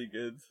be really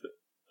good.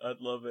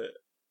 I'd love it.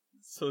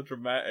 So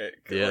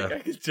dramatic. Yeah.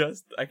 Like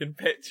I can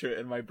picture it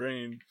in my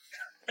brain.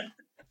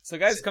 So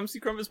guys, come see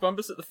Crumbus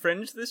Bumbus at the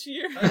Fringe this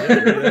year.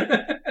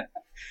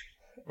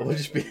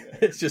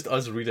 It's just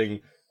us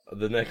reading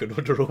the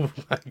Necronodorobo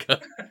manga.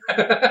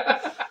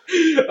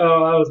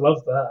 Oh, I would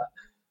love that.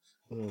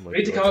 Oh my we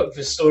need to God. come up with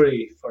a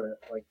story for it,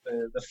 like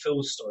the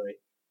full story.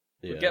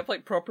 Yeah. We'll get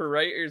like proper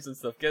writers and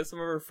stuff. Get some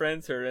of our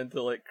friends who are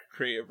into like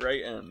creative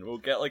writing. We'll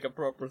get like a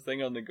proper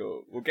thing on the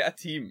go. We'll get a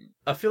team.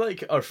 I feel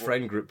like our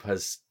friend group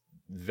has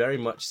very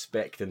much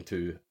spec'd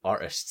into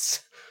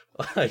artists.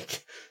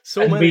 Like,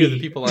 so And many me. of the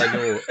people I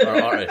know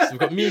are artists. We've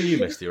got me and you,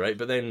 Misty, right?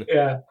 But then,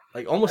 Yeah.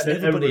 like, almost And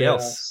then everybody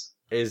everybody else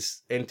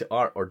is into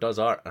art or does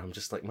art, and I'm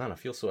just like, man, I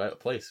feel so out of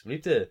place. We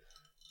need to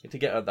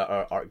get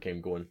our art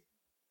game going.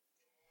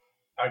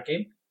 Art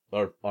game?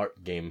 Our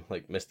art game,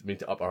 like, we need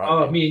to up our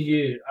art game. Me and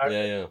you.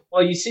 Yeah.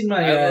 Well, you seen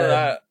my... Either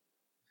that,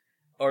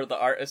 or the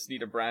artists need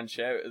to branch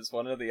out as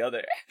one or the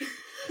other.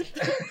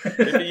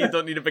 Maybe you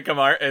don't need to become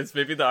artists.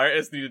 Maybe the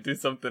artists need to do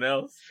something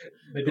else.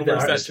 Maybe the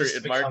artist has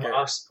Oversaturated become market.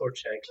 us, poor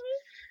chick.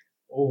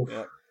 Oh.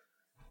 Yeah.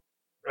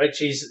 Right,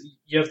 cheese.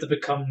 You have to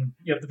become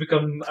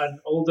an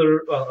old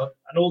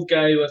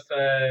guy with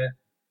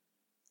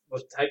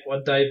type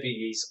 1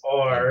 diabetes,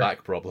 or And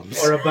back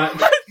problems. or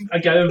a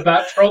guy with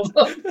back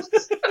problems.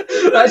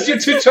 That's your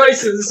two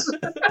choices.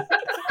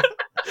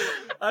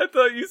 I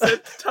thought you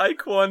said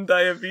Taekwondo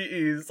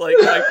diabetes, like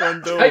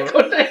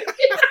Taekwondo.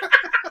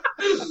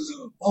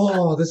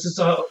 Oh, this is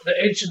the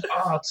ancient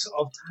art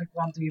of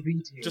Taekwondo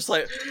diabetes. Just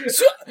like,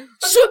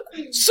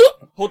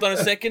 hold on a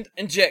second,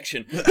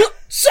 injection. that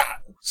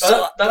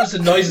was the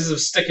noises of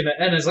sticking it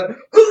in. It's like,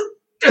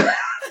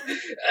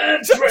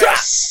 and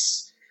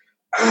press.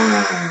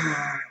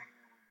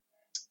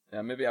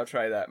 Yeah, maybe I'll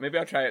try that. Maybe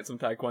I'll try out some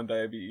Taekwondo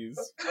diabetes.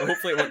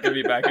 Hopefully it won't give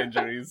me back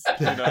injuries.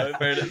 I've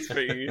heard it's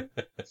pretty...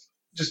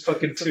 Just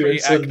fucking It's a two pretty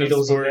insulin active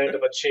needles on sport. the end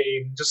of a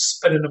chain, just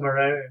spinning them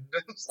around.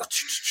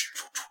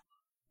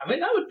 I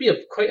mean, that would be a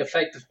quite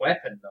effective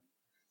weapon, though.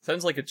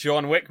 Sounds like a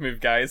John Wick move,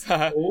 guys.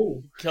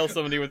 Oh. Kill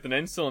somebody with an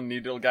insulin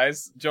needle,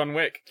 guys. John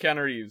Wick,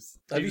 Keanu Reeves.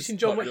 Have you He's seen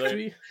John Wick popular.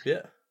 3?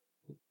 Yeah.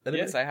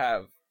 Anybody? Yes, I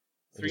have.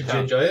 3 Did you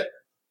times. enjoy it?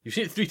 You've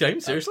seen it 3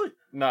 times? Seriously?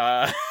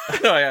 Nah,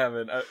 no, I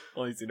haven't. I've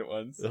only seen it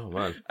once. Oh,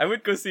 man. I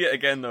would go see it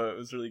again, though. It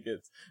was really good.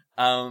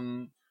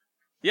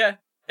 Yeah,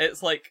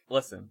 it's like,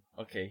 listen,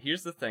 okay,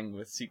 here's the thing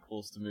with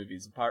sequels to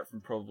movies, apart from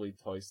probably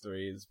Toy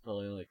Story, is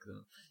probably like,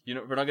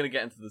 we're not going to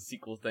get into the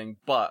sequel thing,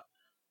 but,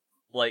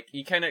 like,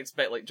 you kind of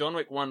expect, like, John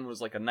Wick 1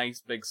 was like a nice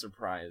big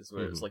surprise,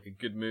 where it's like a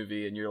good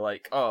movie, and you're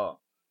like, oh,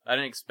 I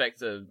didn't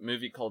expect a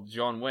movie called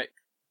John Wick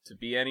to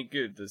be any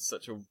good. It's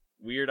such a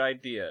weird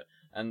idea,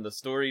 and the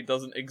story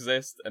doesn't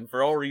exist, and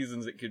for all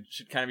reasons it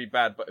should kind of be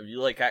bad, but if you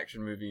like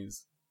action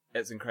movies,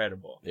 it's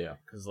incredible. Yeah.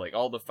 Because, like,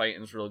 all the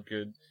fighting's real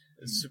good,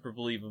 it's super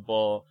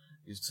believable,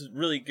 it's just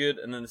really good,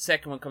 and then the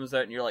second one comes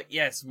out and you're like,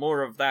 yes,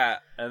 more of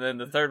that, and then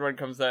the third one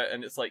comes out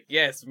and it's like,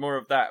 yes, more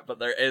of that, but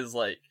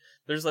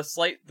there's a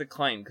slight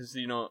decline, because,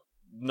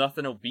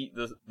 nothing will beat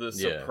the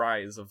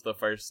surprise of the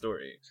first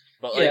story.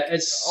 But, like,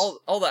 it's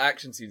all the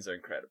action scenes are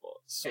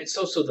incredible. it's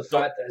also the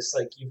fact that it's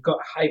like you've got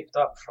hyped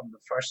up from the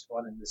first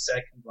one and the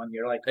second one.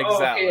 You're like, oh,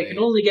 okay, it can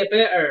only get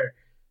better,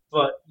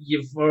 but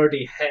you've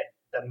already hit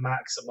the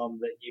maximum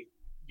that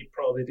you'd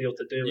probably be able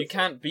to do. You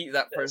can't beat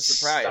that first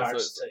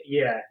surprise.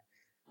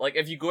 Like,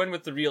 if you go in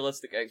with the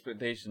realistic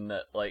expectation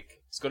that,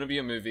 like, it's going to be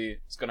a movie,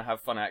 it's going to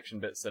have fun action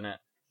bits in it,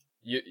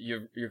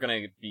 you're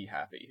going to be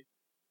happy,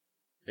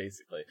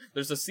 basically.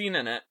 There's a scene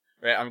in it,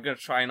 right, I'm going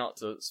to try not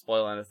to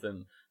spoil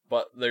anything,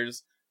 but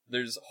there's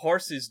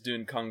horses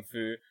doing kung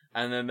fu,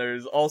 and then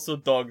there's also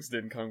dogs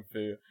doing kung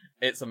fu.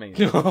 It's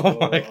amazing. Oh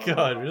my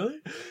god, really?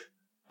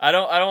 I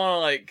don't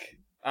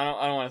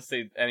want to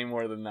say any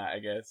more than that, I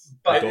guess.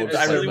 But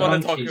I really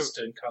want to talk about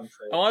Kung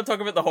Fu. I want to talk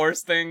about the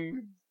horse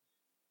thing,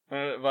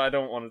 but I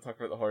don't want to talk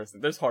about the horse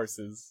thing. There's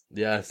horses.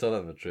 Yeah, I saw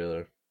that in the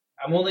trailer.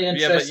 I'm only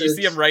interested. Yeah, but you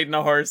see him riding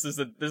a horse. There's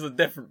a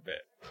different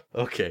bit.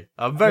 Okay,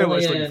 I'm very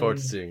much looking forward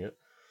to seeing it.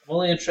 I'm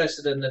only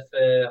interested in if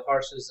the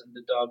horses and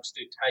the dogs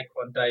do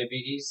Taekwondo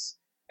diabetes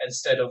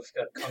instead of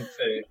Kung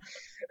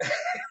Fu.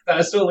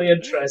 That's the only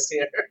interest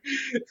here.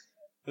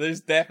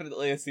 There's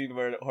definitely a scene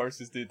where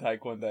horses do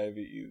Taekwondo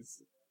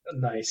diabetes.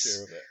 Nice.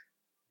 Sure of it.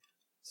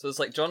 So it's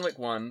like John Wick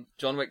 1,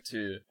 John Wick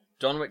 2,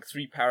 John Wick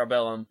 3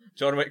 Parabellum,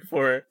 John Wick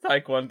 4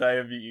 Taekwondo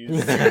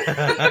diabetes.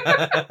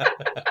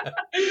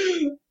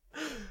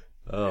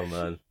 Oh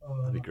man,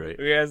 that'd be great.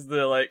 He has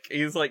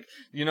he's like,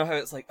 you know how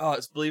it's like, oh,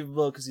 it's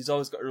believable because he's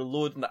always got to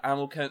reload and the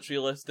ammo count's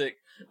realistic.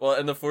 Well,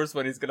 in the first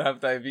one, he's gonna have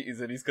diabetes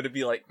and he's gonna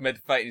be like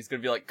mid-fight and he's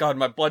gonna be like, God,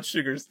 my blood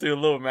sugar's too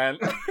low, man.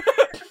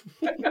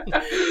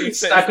 He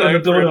Stack on the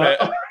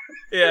donut.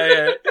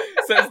 Yeah.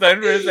 Sits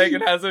down for a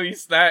second, has a wee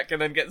snack,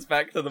 and then gets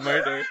back to the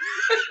murder.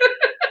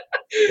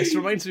 This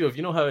reminds me of,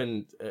 you know how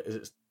in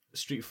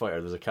Street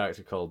Fighter there's a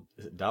character called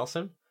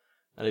Dalsim?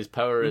 And his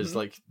power is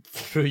like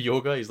through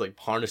yoga. He's like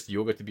harnessed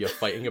yoga to be a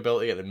fighting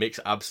ability, and it makes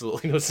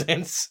absolutely no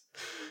sense.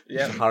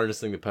 Yeah, just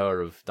harnessing the power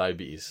of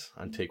diabetes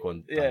and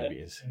Taekwondo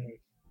diabetes.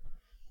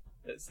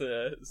 It's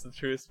the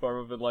truest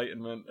form of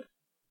enlightenment.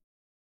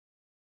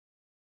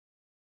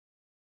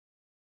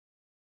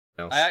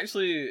 I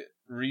actually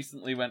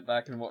recently went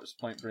back and watched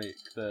Point Break,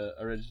 the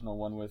original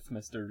one with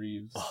Mr.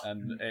 Reeves,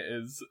 and it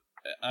is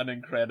an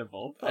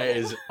incredible film. It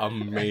is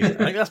amazing.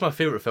 I think that's my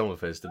favourite film of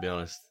his, to be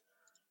honest.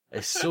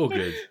 It's so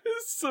good.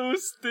 It's so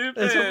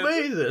stupid. It's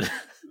amazing.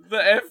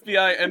 The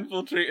FBI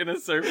infiltrating a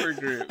surfer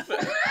group.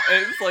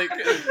 It's like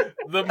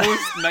the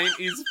most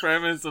 90s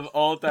premise of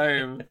all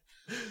time.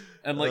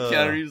 And like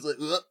Keanu Reeves like,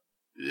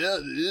 yeah,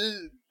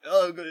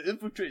 I'm gonna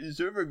infiltrate the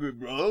surfer group,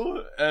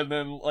 bro. And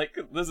then like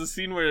there's a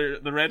scene where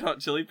the Red Hot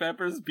Chili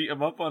Peppers beat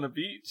him up on a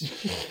beach.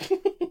 It's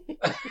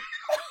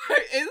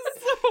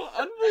so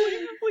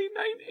unbelievably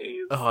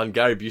 90s. Oh, and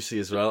Gary Busey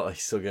as well.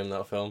 He's so good in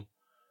that film.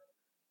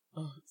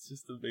 Oh, it's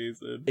just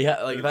amazing.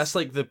 Yeah, like that's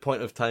like the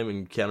point of time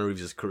in Keanu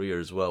Reeves' career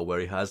as well, where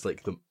he has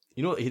like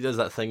you know, he does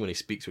that thing when he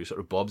speaks where he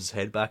sort of bobs his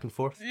head back and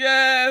forth.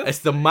 Yes, it's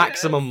the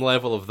maximum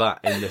level of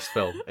that in this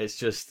film. It's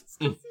just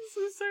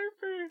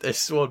it's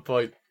so on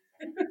point.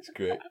 It's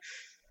great.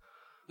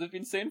 They've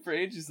been saying for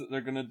ages that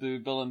they're gonna do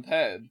Bill and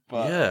Ted,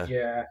 but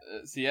yeah,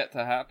 it's yet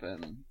to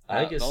happen.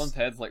 I guess Bill and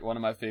Ted's like one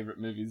of my favorite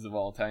movies of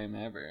all time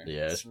ever.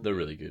 Yeah, they're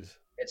really good.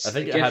 I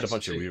think it had a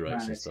bunch of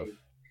rewrites and stuff.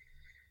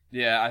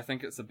 Yeah, I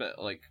think it's a bit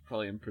like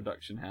probably in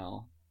production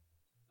hell.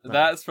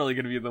 That's probably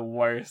going to be the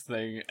worst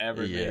thing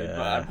ever made,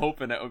 but I'm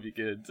hoping it'll be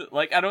good.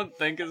 Like, I don't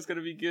think it's going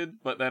to be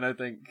good, but then I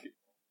think,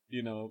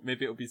 you know,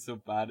 maybe it'll be so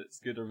bad it's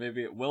good, or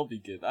maybe it will be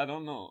good. I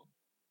don't know.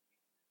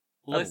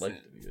 Listen, I'd like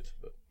it to be good,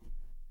 but...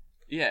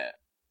 Yeah,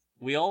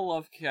 we all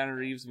love Keanu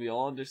Reeves, we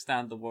all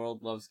understand the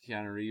world loves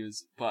Keanu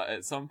Reeves, but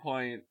at some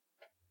point,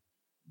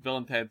 Bill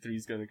and Ted 3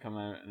 is going to come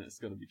out and it's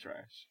going to be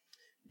trash.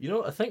 You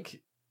know, I think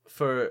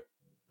for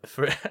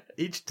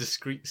each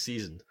discrete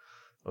season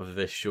of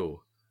this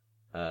show,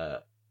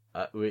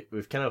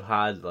 we've kind of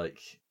had like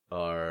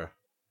our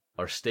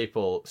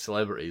staple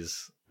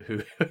celebrities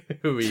who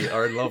we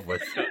are in love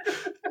with,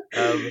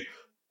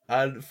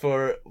 and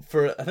for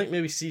I think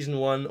maybe season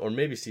 1 or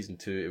maybe season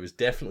 2, it was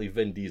definitely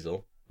Vin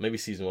Diesel. Maybe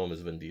season 1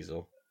 was Vin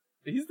Diesel.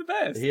 He's the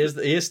best. He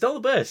is still the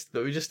best,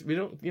 but we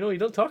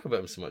don't talk about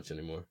him so much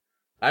anymore.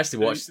 I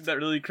actually watched that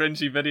really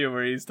cringy video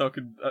where he's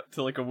talking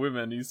to like a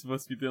woman. He's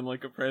supposed to be doing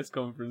like a press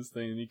conference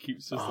thing, and he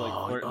keeps just like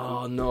flirting.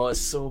 Oh no, it's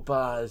so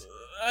bad.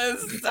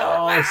 It's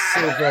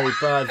so very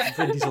bad.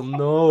 Vin Diesel,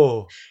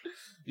 no.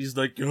 He's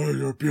like, oh,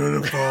 you're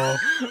beautiful.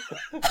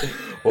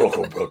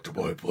 Welcome back to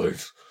my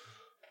place.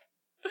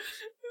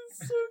 It's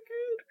so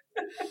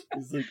good.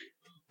 He's like,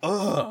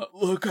 oh,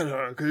 look at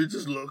her. Can you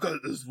just look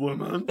at this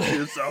woman?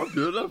 She's so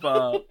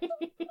beautiful.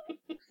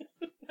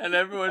 And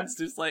everyone's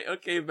just like,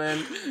 okay,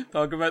 Ben,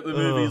 talk about the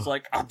movie. He's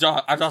like, I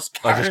just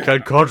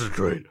can't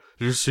concentrate.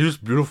 You see this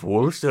beautiful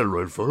woman standing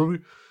right in front of me?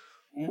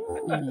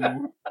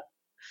 Ooh.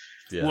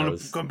 Yeah, want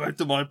to come back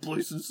to my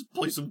place and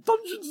play some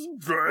Dungeons and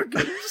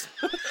Dragons?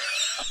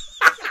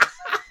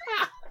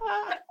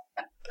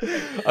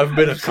 I've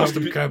made a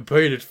custom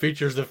campaign that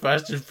features the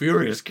Fast and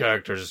Furious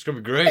characters. It's going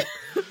to be great.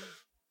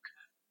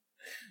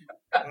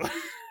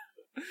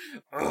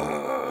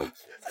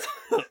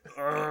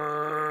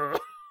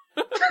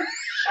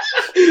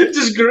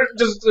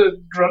 just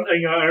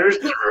grunting hours.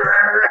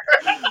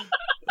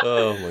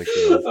 Oh my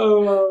god.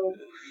 Oh.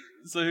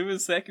 So who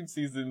was second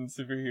season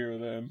superhero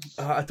then?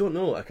 I don't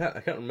know. I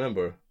can't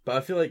remember. But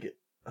I feel like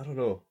I don't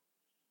know.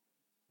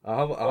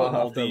 I'll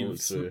have to look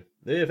through.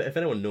 Maybe if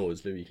anyone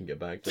knows, maybe you can get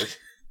back to us.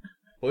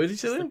 What did you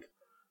say then?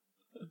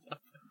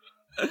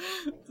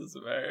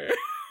 Doesn't matter.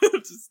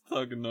 Just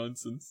talking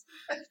nonsense.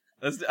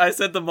 I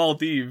said the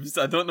Maldives.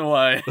 I don't know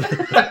why.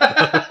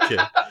 Okay.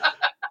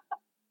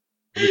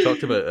 We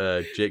talked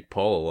about Jake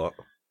Paul a lot.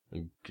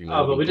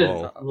 But we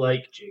didn't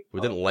like Jake Paul.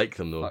 We didn't like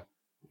them though.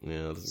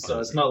 Yeah. So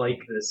it's not like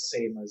the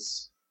same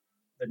as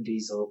Vin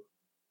Diesel.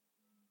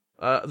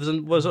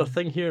 Was there a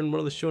thing here in one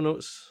of the show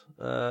notes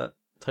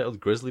titled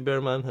Grizzly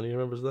Bear Man? Any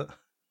remembers that?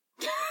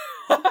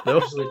 No?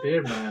 Grizzly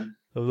Bear Man.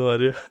 I have no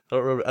idea. I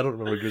don't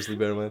remember Grizzly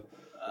Bear Man.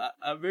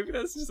 Maybe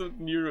that's just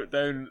something you wrote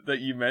down that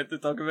you meant to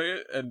talk about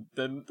it and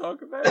didn't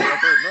talk about it. I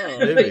don't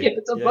know. Maybe. Yeah,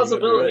 it's a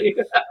possibility.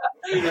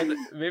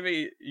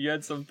 Maybe you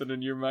had something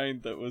in your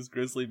mind that was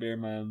Grizzly Bear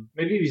Man.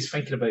 Maybe he's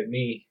thinking about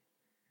me,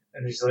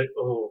 and he's like,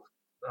 "Oh,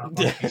 that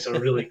monkey's a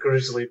really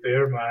grizzly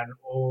bear man.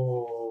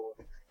 Oh,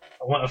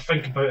 I want to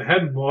think about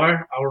him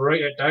more. I'll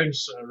write it down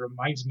so it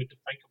reminds me to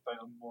think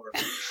about him more."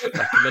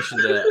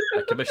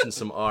 I commissioned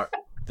some art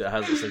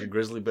that looks like a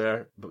grizzly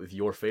bear, but with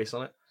your face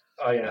on it.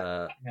 Oh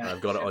yeah.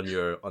 I've got it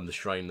on the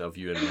shrine of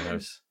you in my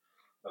house.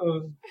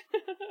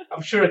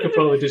 I'm sure I could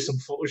probably do some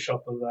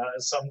Photoshop of that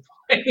at some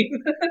point.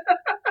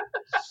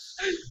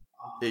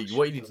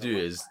 What you need to do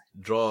is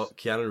draw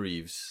Keanu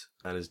Reeves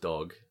and his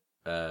dog,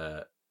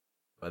 and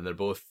they're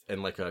both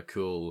in like a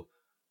cool.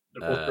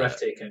 They're both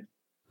breathtaking.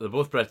 They're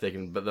both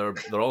breathtaking, but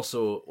they're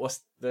also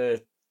what's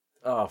the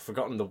I've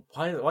forgotten the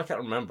why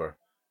can't I remember.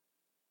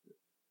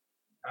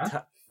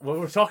 Huh? We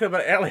were talking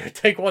about it earlier.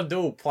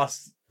 Taekwondo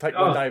plus type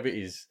 1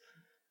 diabetes.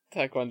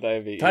 Taekwondo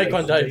diabetes.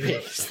 Taekwondo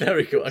diabetes. There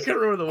we go. I can't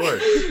remember the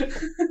word.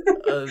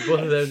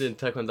 Both of them doing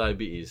Taekwondo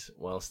diabetes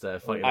whilst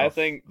fighting off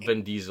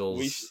Vin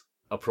Diesel's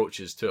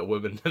approaches to a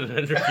woman in an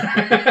interview.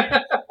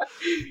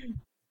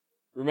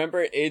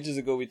 Remember ages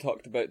ago we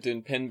talked about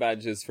doing pin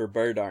badges for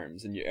bird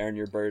arms and you earn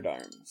your bird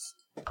arms.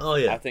 Oh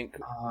yeah. I think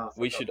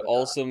we should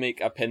also make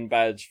a pin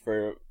badge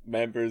for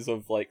members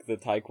of like the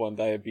Taekwondo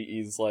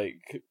diabetes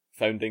like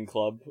founding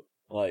club,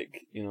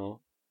 like, you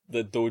know,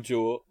 the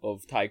dojo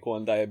of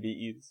Taekwondo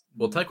diabetes.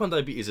 Well, Taekwondo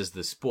diabetes is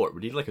the sport.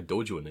 We need like a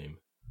dojo name.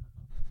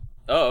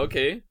 Oh,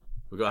 okay.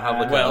 We gotta have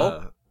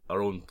like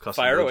our own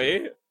custom. Fire dojo.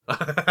 away.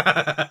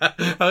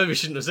 I maybe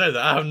shouldn't have said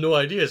that. I have no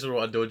idea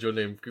what a dojo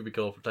name could be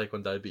called for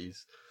Taekwondo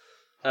diabetes.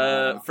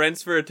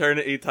 Friends for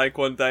Eternity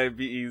Taekwondo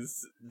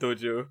diabetes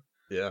dojo.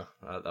 Yeah,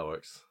 that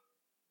works.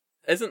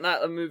 Isn't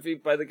that a movie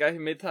by the guy who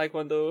made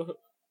Taekwondo?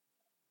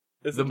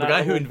 The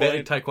guy who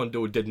invented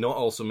Taekwondo did not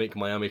also make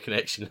Miami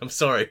Connection. I'm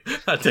sorry,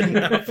 that didn't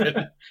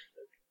happen.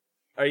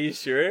 Are you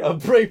sure? I'm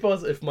pretty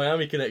positive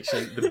Miami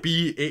Connection, the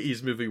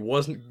B-80s movie,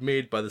 wasn't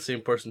made by the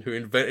same person who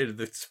invented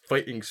the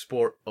fighting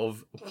sport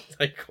of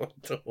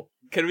Taekwondo.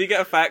 Can we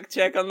get a fact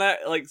check on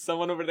that? Like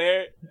someone over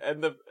there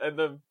and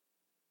the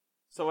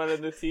someone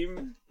in the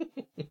team?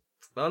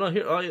 No,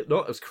 it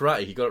was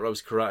karate. He got it right. It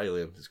was karate,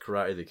 Liam. It's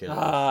karate they came.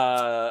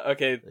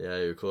 Okay. Yeah,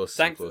 you're close.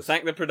 Thank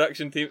the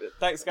production team.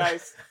 Thanks,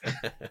 guys.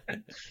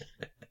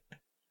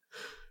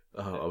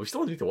 We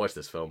still need to watch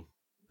this film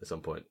at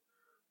some point.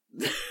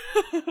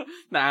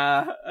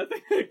 Nah, I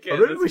think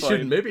maybe we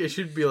shouldn't. Maybe it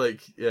should be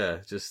like,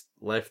 just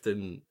left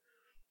in.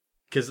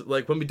 Because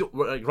like when we do,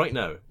 like right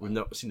now, we've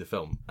not seen the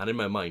film, and in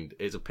my mind,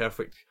 it's a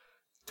perfect,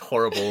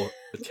 horrible,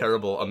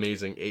 terrible,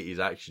 amazing 80s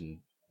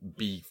action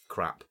B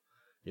crap.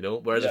 You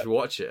know, whereas if you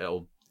watch it,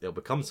 it'll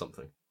become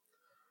something.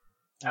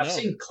 I've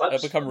seen clips.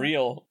 It'll become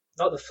real.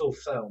 Not the full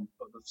film,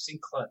 but I've seen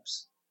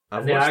clips.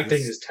 And the acting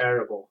is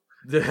terrible.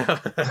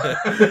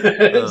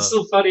 It's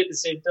so funny at the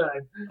same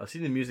time. I've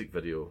seen the music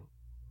video.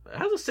 It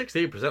has a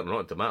 68% on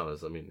Rotten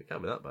Tomatoes. I mean, it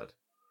can't be that bad.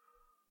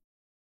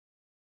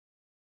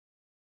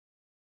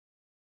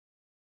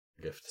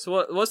 Gift.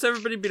 So what's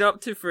everybody been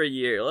up to for a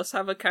year? Let's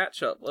have a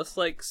catch up. Let's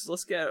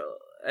get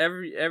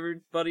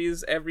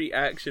everybody's every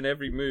action,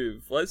 every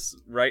move. Let's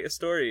write a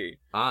story.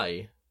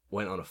 I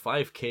went on a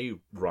 5k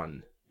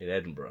run in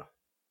Edinburgh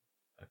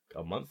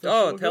a month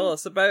ago. Tell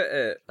us about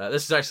it.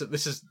 This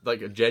is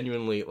like a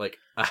genuinely like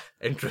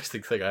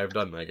interesting thing I've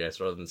done, I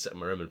guess, rather than sit in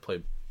my room and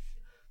play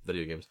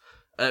video games.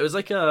 It was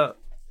like it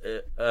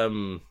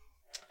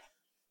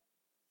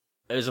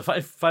was a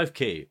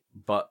 5k,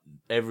 but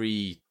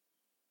every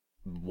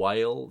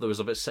while there was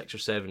about 6 or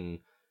 7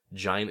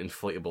 giant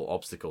inflatable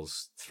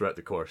obstacles throughout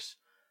the course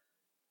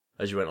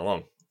as you went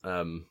along,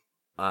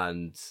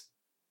 and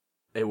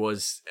it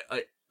was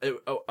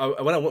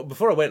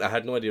before I went, I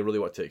had no idea really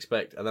what to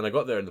expect, and then I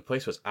got there and the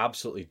place was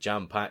absolutely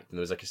jam packed, and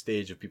there was like a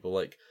stage of people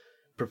like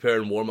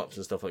preparing warm ups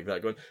and stuff like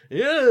that, going,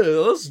 "Yeah,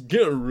 let's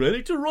get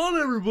ready to run,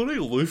 everybody!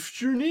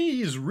 Lift your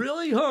knees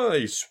really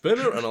high, spin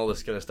it," and all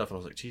this kind of stuff. And I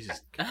was like,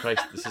 Jesus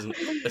Christ, this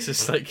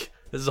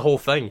is a whole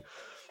thing.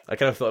 I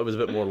kind of thought it was a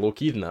bit more low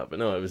key than that, but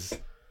no, it was.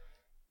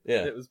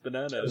 Yeah, it was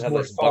bananas. It had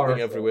like bugging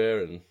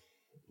everywhere, and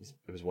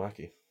it was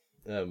wacky.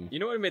 You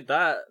know what made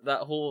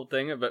that whole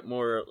thing a bit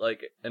more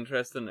like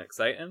interesting and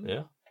exciting?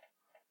 Yeah.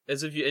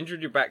 Is if you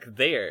injured your back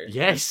there,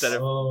 yes, instead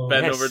of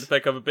bending over to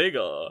pick up a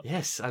bagel.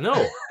 Yes, I know.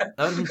 That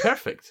would have been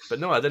perfect. But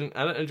no, I didn't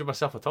injure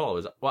myself at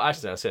all.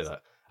 Actually, I say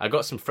that I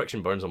got some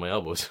friction burns on my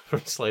elbows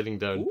from sliding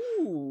down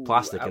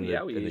plastic in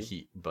the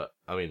heat. But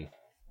I mean,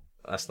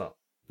 that's not.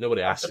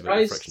 Nobody asked about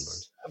the friction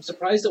burns. I'm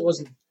surprised it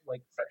wasn't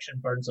like friction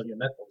burns on your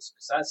nipples,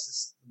 because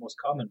that's the most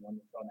common one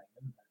with running,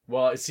 isn't it?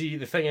 Well, see,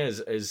 the thing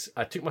is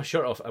I took my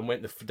shirt off and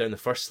went down the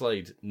first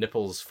slide,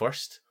 nipples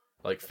first,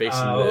 like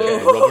facing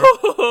the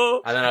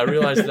rubber. And then I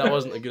realized that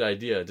wasn't a good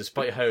idea,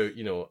 despite how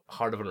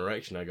hard of an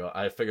erection I got.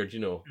 I figured,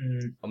 oh,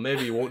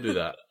 maybe you won't do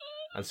that.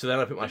 And so then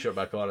I put my shirt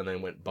back on and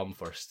then went bum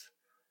first.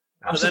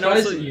 But then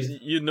also,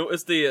 you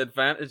noticed the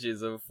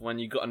advantages of when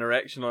you got an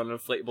erection on an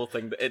inflatable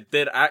thing, that it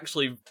did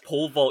actually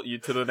pole vault you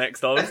to the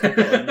next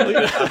obstacle.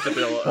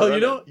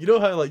 Well, you know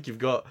how like you've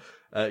got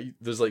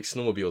there's like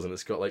snowmobiles and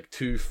it's got like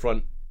two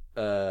front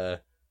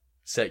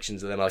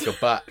sections and then like a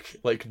back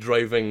like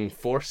driving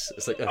force.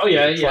 It's like a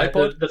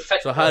tripod. The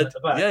so I had at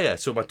the back.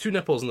 So my two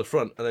nipples in the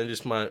front and then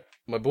just my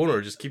boner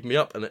just keeping me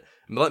up and it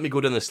let me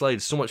go down the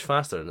slide so much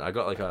faster. And I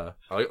got like I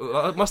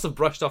must have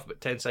brushed off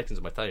about 10 seconds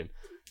of my time.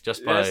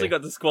 Just by... You actually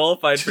got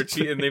disqualified for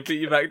cheating. They put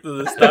you back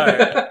to the start.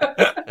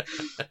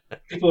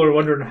 People were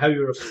wondering how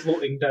you were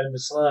floating down the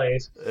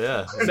slide.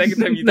 Yeah. The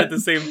second time you did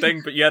the same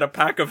thing, but you had a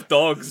pack of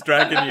dogs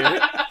dragging you.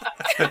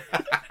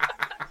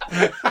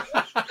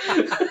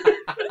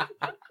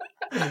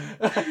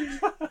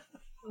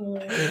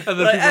 And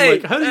then people are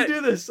like, how do you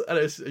do this? And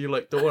you're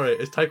like, don't worry,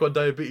 it's type 1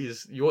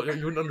 diabetes. You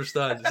wouldn't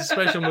understand. It's a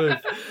special move.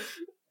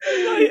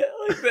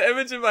 Like the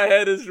image in my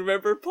head is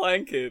remember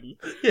planking.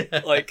 Yeah.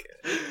 Like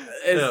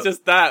it's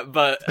just that,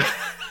 but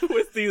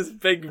with these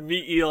big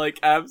meaty like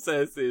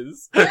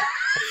abscesses,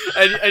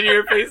 and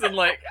you're facing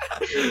like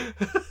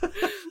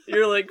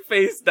you're like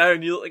face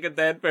down. You look like a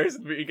dead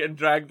person, but you're getting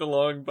dragged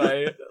along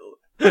by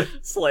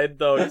sled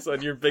dogs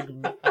on your big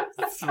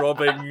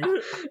throbbing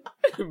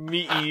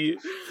meaty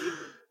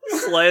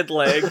sled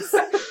legs.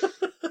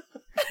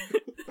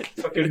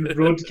 Fucking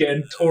road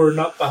getting torn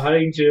up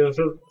behind you.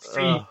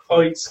 3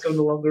 points going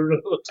along the road.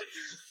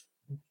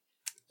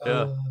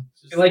 Yeah.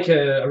 Like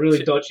a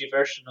really dodgy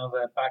version of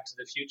Back to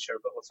the Future,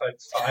 but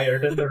without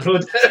fire in the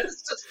road.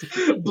 It's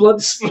just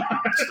blood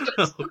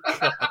splattered.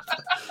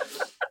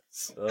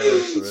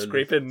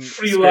 Scraping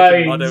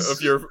lines. mud out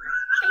of your...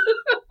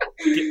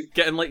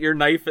 Getting like your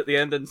knife at the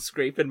end and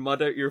scraping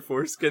mud out your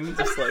foreskin,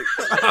 just like...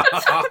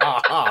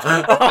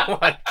 Oh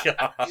my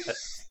god.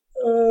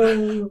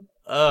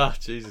 Oh,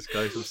 Jesus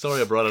Christ. I'm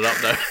sorry I brought it up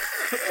now.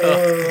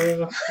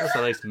 That's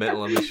a nice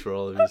mental image for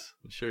all of us.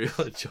 I'm sure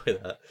you'll enjoy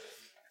that.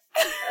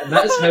 And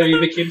that's how you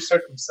became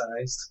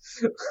circumcised.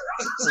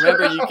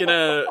 Remember,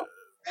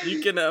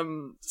 you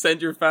can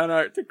send your fan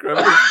art to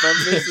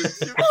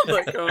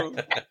crumbusbumpus@gmail.com.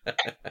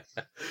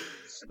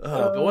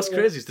 But what's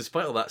crazy is,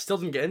 despite all that, I still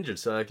didn't get injured,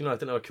 so I didn't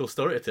have a cool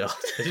story to tell.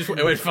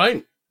 It went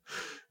fine.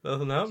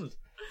 Nothing happened.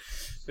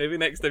 Maybe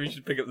next time you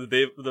should pick up the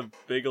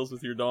bagels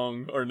with your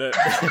dong or nip.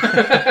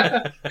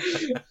 I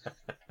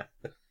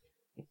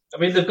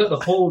mean, they've got the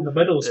hole in the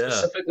middle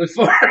specifically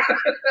for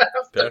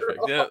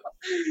perfect. Yeah.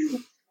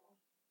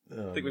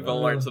 I think we've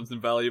all learned something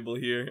valuable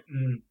here.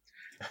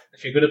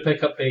 If you're going to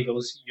pick up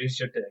bagels, use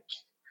your dick.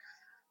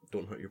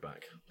 Don't hurt your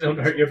back. Don't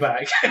hurt your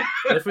back.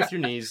 Lift with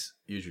your knees,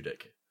 use your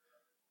dick.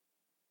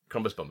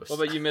 Crumbus Bumbus. What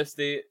about you,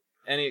 Misty?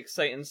 Any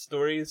exciting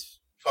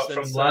stories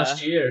from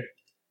last year?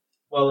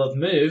 Well, I've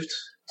moved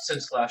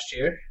since last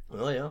year.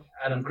 Oh, yeah.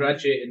 And I'm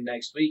graduating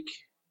next week.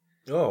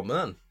 Oh,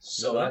 man.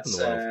 So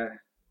that's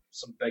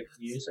some big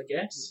news, I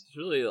guess. It's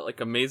really like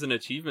amazing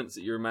achievements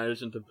that you're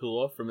managing to pull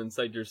off from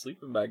inside your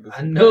sleeping bag.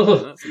 I know.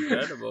 That's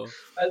incredible.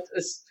 I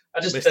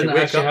just didn't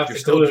actually have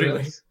to go.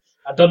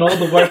 I've done all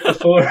the work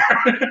before.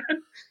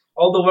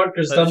 All the work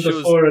was done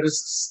before. I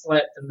just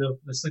slept in the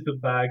sleeping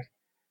bag,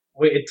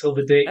 waited till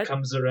the date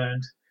comes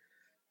around.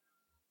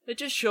 It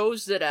just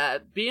shows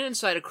that being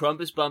inside a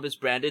Crumbus Bumbus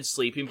branded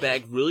sleeping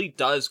bag really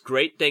does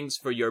great things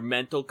for your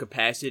mental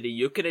capacity.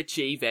 You can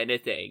achieve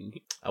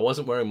anything. I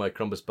wasn't wearing my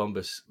Crumbus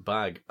Bumbus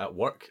bag at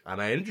work,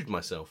 and I injured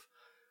myself.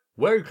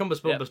 Wear your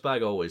Crumbus Bumbus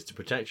bag always to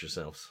protect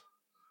yourselves.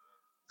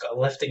 Got a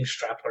lifting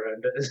strap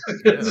around it.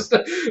 It just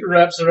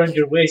wraps around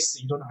your waist so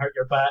you don't hurt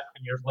your back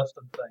when you're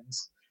lifting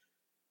things.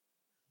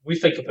 We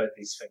think about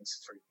these things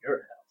for your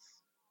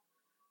health.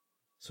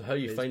 So how are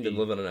you finding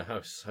living in a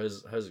house?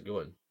 How's it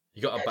going?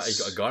 You got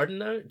a garden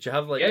now? Do you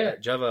have do you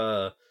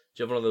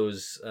have one of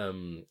those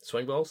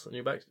swing balls in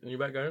your back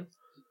garden?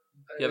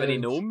 Do you have any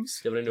gnomes?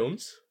 Do you have any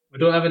gnomes? We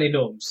don't have any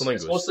gnomes.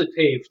 Flamingos. It's mostly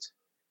paved.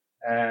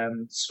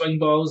 Swing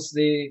balls,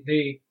 they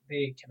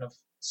kind of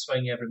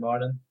swing every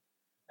morning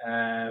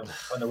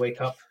when I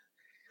wake up.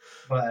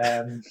 But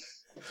do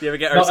you ever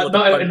get not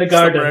out in the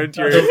garden around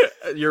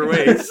your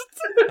waist?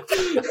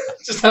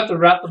 Just have to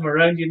wrap them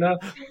around, You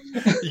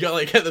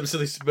gotta hit them so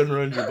they spin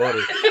around your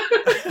body.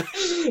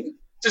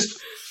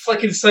 Just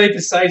flicking side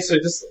to side, so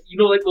just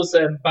like those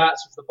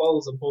bats with the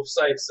balls on both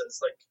sides. So it's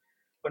like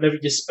whenever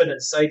you spin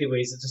it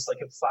sideways, it just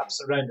it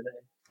flaps around and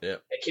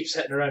it keeps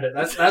hitting around it.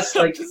 That's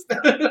like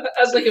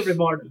that's like every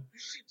morning.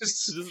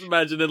 Just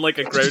imagine in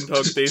a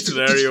Groundhog Day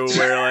scenario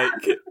where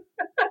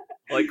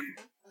like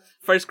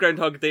first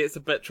Groundhog Day it's a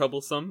bit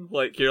troublesome.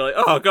 You're like,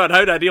 oh god,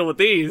 how do I deal with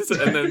these?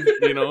 And then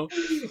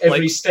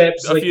every step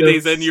a few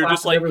days in, you're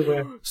just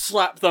everywhere.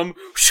 Slap them.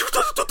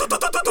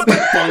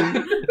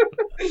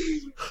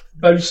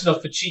 Bouncing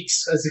off the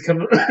cheeks as they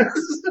come.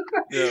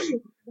 Yeah.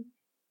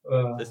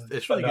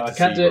 It's really good. I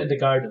can't do it in the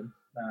garden.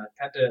 I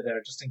can't do it there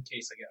just in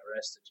case I get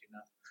arrested.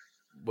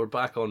 We're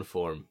back on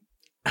form.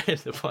 in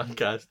the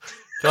podcast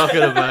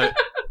talking about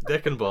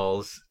dick and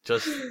balls,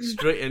 just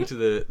straight into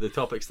the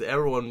topics that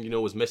everyone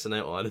was missing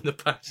out on in the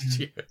past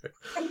year.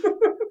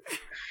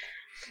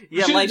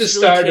 Yeah, life's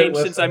really changed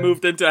since I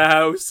moved into a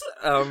house.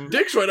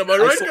 Dick's right, am I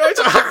right, guys?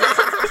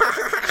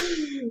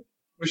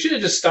 We should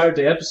have just started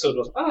the episode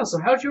with, so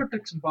how's your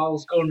dicks and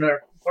balls going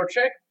there?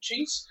 Check,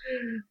 cheese?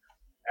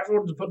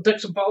 Everyone's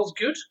dicks and balls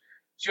good?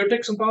 Is your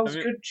dicks and balls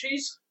good,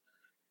 cheese?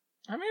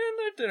 I mean,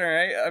 they're doing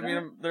alright. I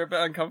mean, they're a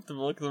bit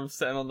uncomfortable because I'm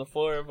sitting on the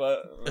floor,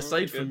 but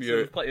aside from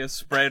there's plenty of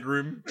spread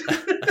room.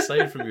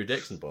 Aside from your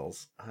dicks and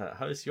balls,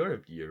 how's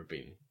your year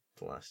been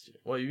the last year?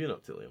 What have you been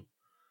up to, Liam?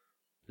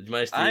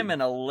 I'm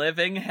in a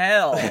living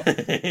hell.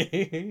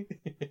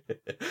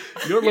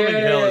 Your living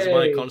hell is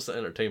my constant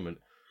entertainment.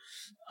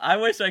 I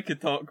wish I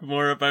could talk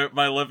more about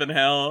my living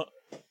hell.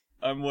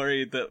 I'm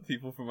worried that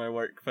people from my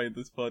work find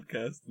this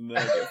podcast and then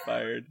I get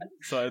fired,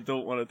 so I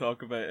don't want to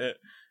talk about it.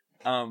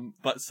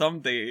 But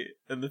someday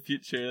in the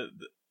future,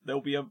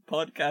 there'll be a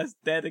podcast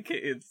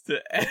dedicated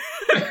to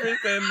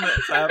everything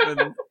that's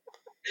happened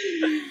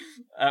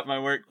at my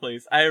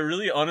workplace. I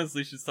really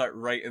honestly should start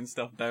writing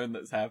stuff down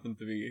that's happened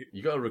to me.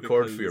 You gotta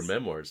record for your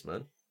memoirs,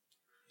 man.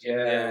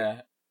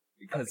 Yeah.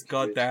 Because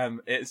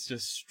goddamn, it's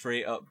just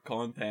straight up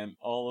content,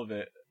 all of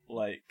it.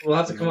 Like, we'll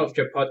have to come up with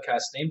your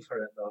podcast name for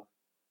it though,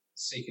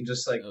 so you can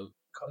just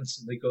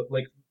constantly go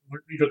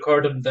you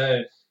record them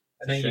down,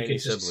 and then you can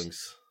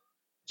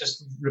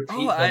just repeat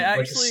them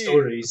like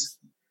stories.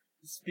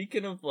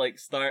 Speaking of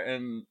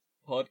starting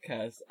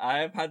podcasts,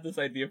 I've had this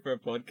idea for a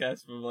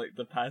podcast for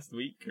the past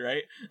week,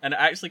 right? And it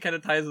actually kind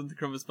of ties into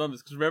Crumbus Bumbus,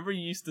 because remember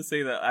you used to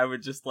say that I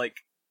would just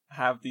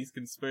have these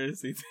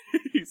conspiracy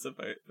theories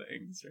about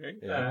things, right?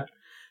 Yeah.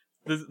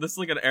 This is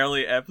like an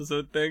early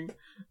episode thing.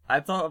 I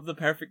thought of the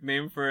perfect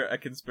name for a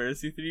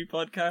conspiracy theory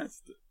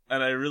podcast,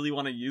 and I really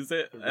want to use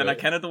it. Okay. And I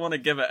kind of don't want to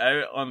give it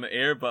out on the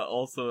air, but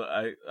also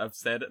I've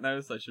said it now,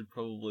 so I should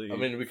probably. I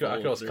mean, I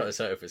can also cut this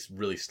out if it's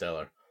really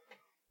stellar.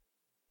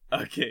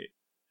 Okay.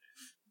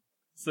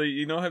 So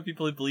you know how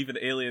people who believe in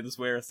aliens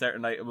wear a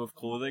certain item of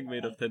clothing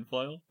made of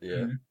tinfoil? Yeah.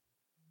 Mm-hmm.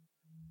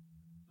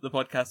 The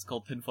podcast is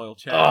called Tinfoil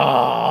Chat.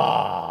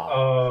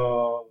 Oh,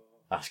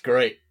 that's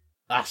great.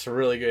 That's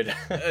really good.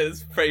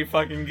 It's pretty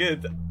fucking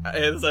good.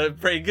 It's a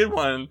pretty good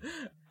one.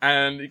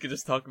 And you can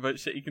just talk about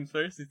shitty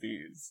conspiracy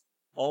theories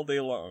all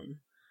day long.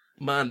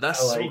 Man, that's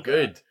so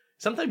good.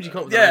 Sometimes you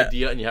come up with an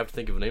idea and you have to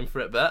think of a name for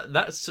it, but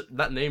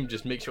that name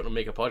just makes you want to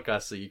make a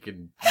podcast so you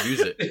can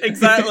use it.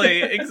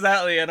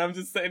 Exactly. And I'm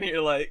just sitting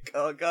here like,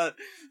 oh god.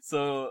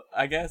 So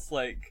I guess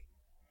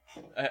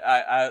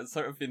I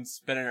sort of been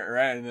spinning it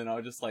around, and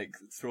I'll just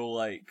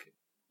throw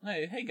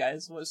hey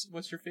guys,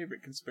 what's your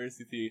favorite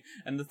conspiracy theory?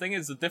 And the thing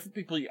is, the different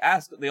people you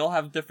ask, they all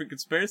have different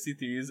conspiracy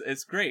theories.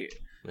 It's great.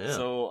 Yeah.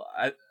 So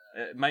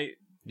it might.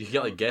 You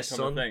can get guests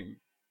on. Thing.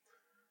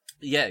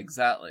 Yeah,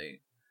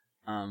 exactly.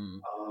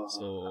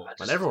 So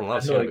man, everyone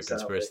loves hearing about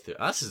conspiracy theory.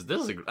 That's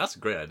a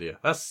great idea.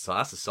 That's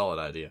a solid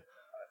idea.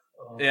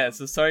 Yeah.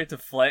 So sorry to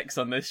flex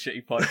on this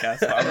shitty podcast,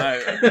 but I'm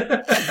out.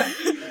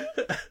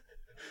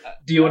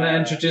 Do you want to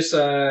introduce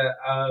a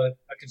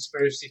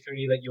conspiracy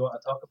theory that you want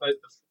to talk about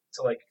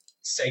to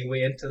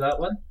segue into that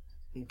one?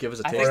 Give us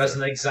a taster. Or as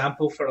an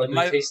example for a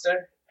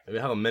taster? We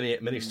have a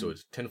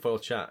mini-sode, Tinfoil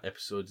Chat,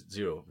 episode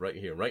 0, right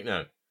here, right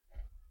now.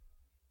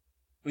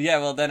 Yeah,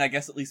 well then I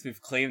guess at least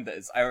we've claimed that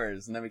it's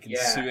ours, and then we can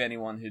sue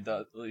anyone who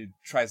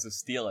tries to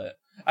steal it.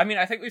 I mean,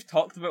 I think we've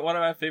talked about one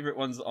of my favorite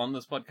ones on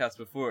this podcast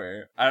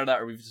before. Either that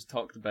or we've just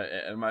talked about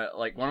it. And one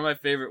of my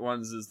favorite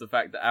ones is the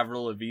fact that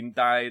Avril Lavigne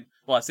died.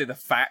 Well, I say the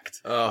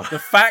fact. Oh. The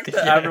fact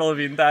that Avril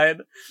Lavigne died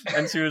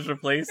and she was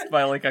replaced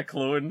by a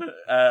clone.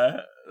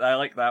 I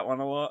like that one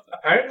a lot.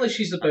 Apparently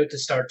she's about to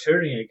start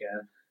touring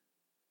again.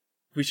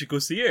 We should go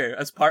see her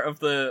as part of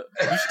the...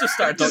 We should just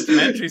start a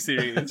documentary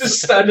series.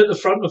 Just stand at the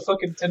front with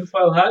fucking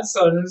tinfoil hats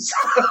on and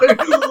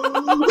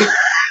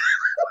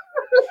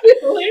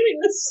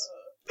hilarious.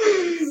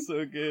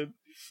 So good.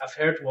 I've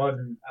heard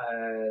one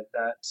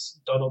that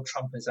Donald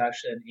Trump is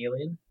actually an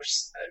alien.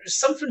 It was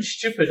something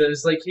stupid. It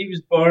was he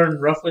was born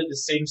roughly at the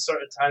same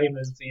sort of time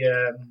as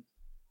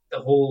the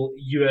whole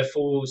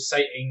UFO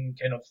sighting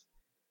kind of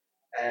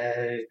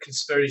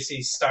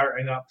conspiracy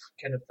starting up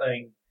kind of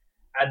thing.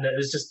 And it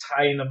was just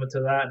tying them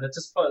into that, and I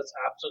just thought it's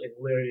absolutely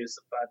hilarious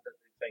the fact that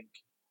they think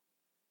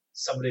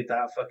somebody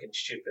that fucking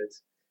stupid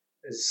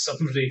is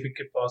somebody who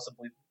could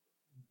possibly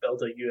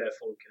build a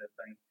UFO kind of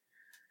thing.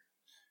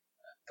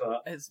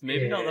 But it's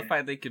maybe not the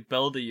fact they could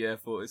build a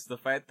UFO, it's the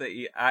fact that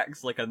he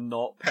acts like a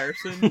not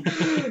person.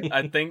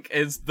 I think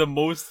is the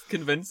most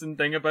convincing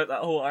thing about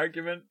that whole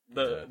argument.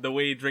 The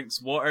way he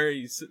drinks water,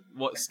 he's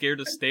scared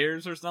of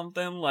stairs or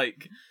something,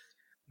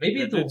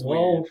 Maybe the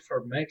wall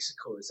for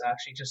Mexico is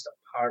actually just a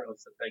part of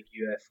the big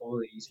UFO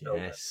that he's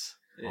building. Yes.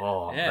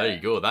 Oh, there you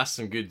go. That's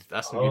some good.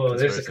 Oh,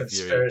 there's a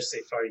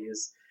conspiracy for you.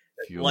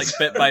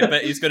 Bit by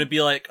bit, he's going to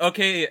be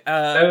okay.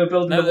 Now we're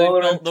building the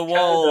wall. Built the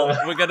wall.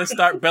 We're going to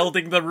start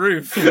building the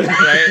roof,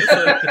 right?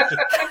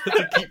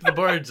 To keep the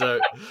birds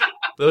out.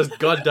 Those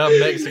goddamn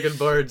Mexican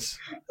birds.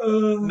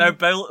 Now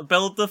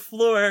build the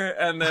floor,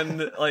 and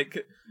then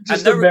like,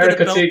 Just and then we're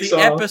America gonna build takes the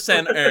off.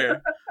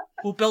 epicenter.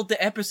 We'll build the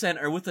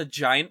epicenter with a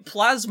giant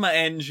plasma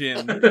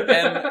engine,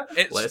 and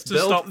it's Let's to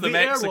build stop the the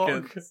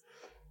Mexicans.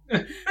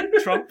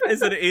 Trump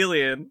is an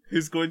alien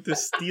who's going to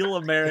steal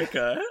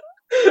America.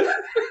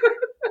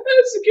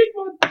 That's a good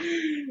one.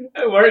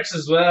 It works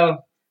as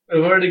well.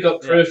 We've already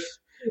got proof.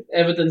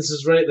 Evidence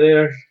is right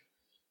there.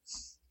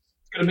 It's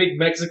going to make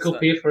Mexico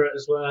pay for it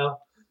as well.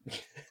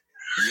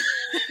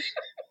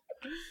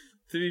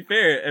 To be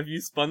fair, if you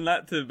spun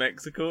that to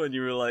Mexico and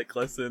you were like,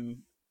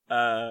 listen,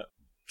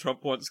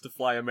 Trump wants to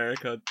fly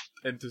America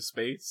into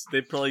space,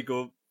 they'd probably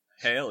go,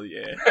 hell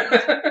yeah.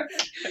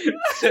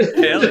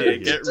 Hell yeah,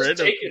 get rid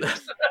of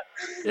it.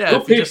 Yeah,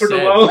 Go if you pay just for the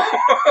said, wall.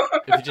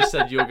 if you just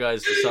said, yo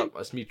guys, what's up?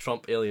 It's me,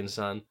 Trump Alien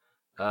San.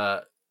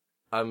 I'd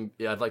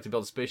like to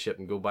build a spaceship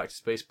and go back to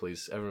space,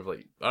 please. Everyone's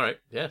like, alright,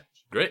 yeah,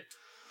 great.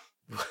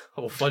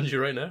 I'll fund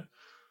you right now.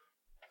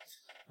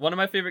 One of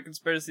my favorite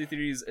conspiracy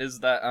theories is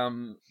that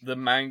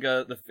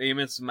the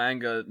famous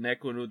manga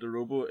Neko no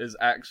Dorobo is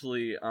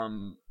actually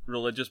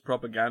religious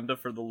propaganda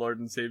for the Lord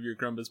and Savior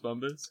Crumbus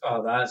Bumbus.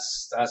 Oh,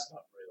 that's not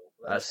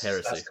real. That's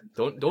heresy.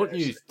 complete Don't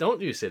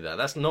heresy. you say that.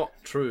 That's not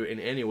true in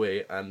any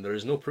way, and there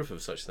is no proof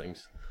of such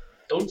things.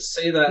 Don't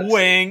say that.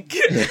 Wink!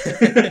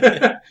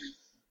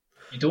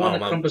 You don't want Oh, the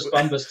man. Crumbus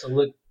Bumbus to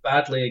look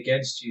badly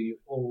against you,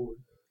 oh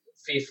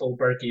faithful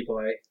Berkey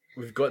boy.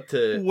 We've got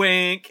to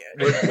Wink!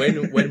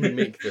 when we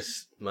make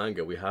this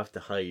manga, we have to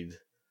hide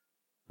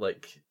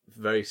like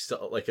very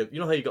subtle, like you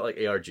know how you got like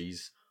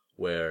ARGs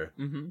where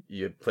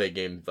you play a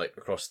game like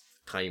across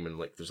time and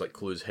like there's like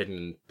clues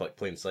hidden like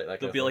plain sight. That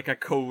There'll be like a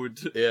code.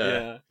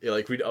 yeah,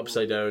 like read it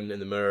upside down in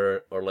the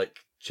mirror or like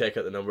check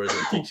out the numbers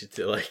and teach you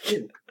to like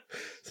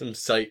some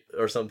site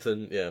or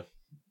something. Yeah,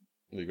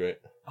 it'd be great.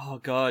 Oh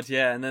god,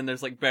 yeah, and then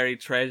there's like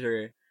buried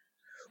treasure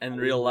in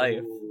real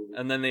life.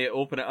 And then they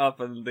open it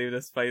up and they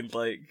just find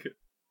like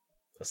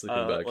A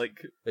sleeping bag.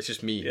 like It's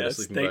just me in a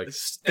sleeping bag.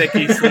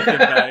 sticky sleeping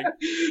bag.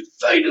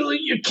 Finally,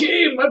 you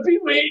came. I've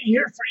been waiting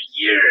here for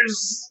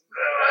years.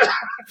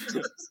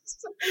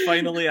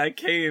 Finally, I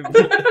came.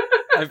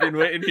 I've been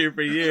waiting here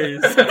for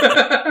years.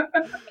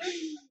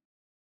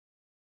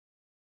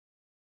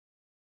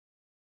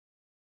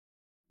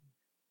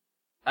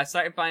 I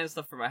started buying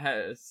stuff for my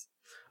house.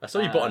 I saw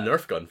you bought a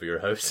Nerf gun for your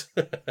house.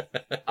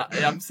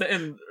 I'm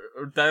sitting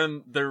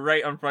down. They're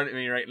right in front of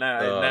me right now.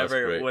 Oh, I that's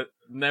great.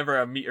 never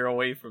a meter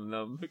away from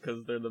them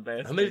because they're the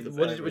best. How many? things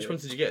Which ever.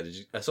 ones did you get?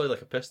 I saw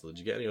like a pistol. Did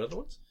you get any other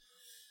ones?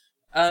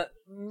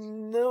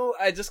 No,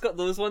 I just got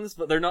those ones,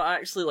 but they're not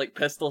actually like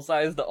pistol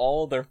sized at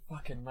all. They're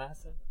fucking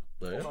massive.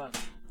 Oh, yeah? Hold on.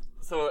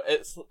 So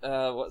it's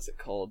what's it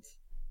called?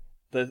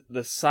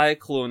 The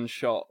Cyclone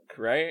Shock,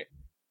 right?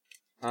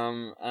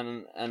 And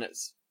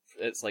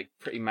it's like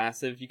pretty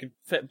massive. You can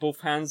fit both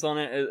hands on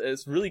it.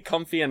 It's really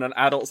comfy in an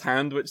adult's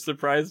hand, which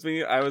surprised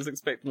me. I was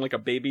expecting like a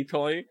baby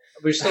toy.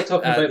 We're still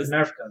talking about the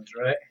Nerf guns,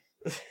 right?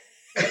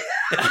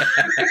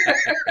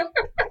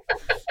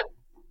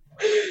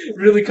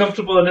 Really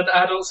comfortable in an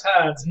adult's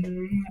hands.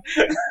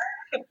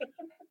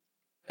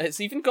 It's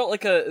even got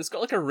like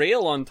a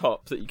rail on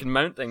top that you can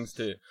mount things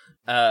to.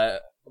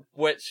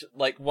 Which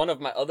like one of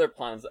my other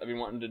plans that I've been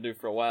wanting to do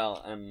for a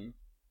while and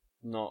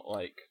not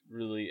like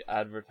really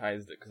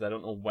advertised it because I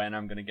don't know when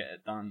I'm gonna get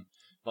it done.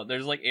 But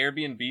there's like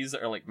Airbnbs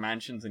that are like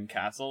mansions and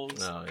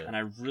castles, and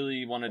I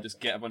really want to just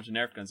get a bunch of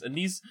Nerf guns. And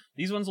these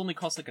ones only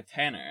cost like a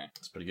tenner.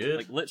 That's pretty good.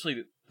 Like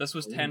literally, this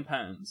was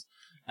 £10,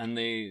 and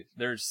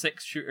they're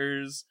 6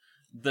 shooters.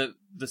 The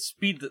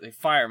speed that they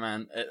fire,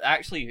 man, it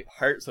actually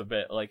hurts a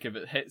bit. Like if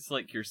it hits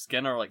like your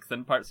skin or like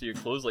thin parts of your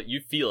clothes, like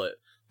you feel it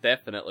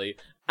definitely.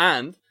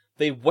 And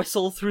they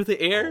whistle through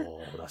the air,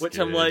 which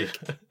good. I'm like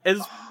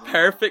is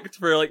perfect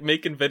for like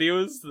making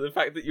videos. The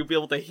fact that you'll be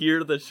able to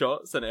hear the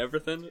shots and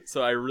everything.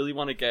 So I really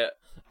want to get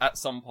at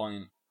some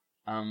point,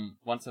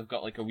 once I've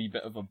got like a wee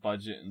bit of a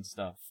budget and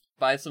stuff,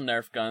 buy some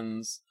Nerf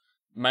guns,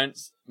 mount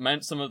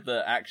some of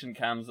the action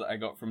cams that I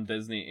got from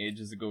Disney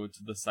ages ago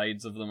to the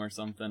sides of them or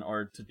something,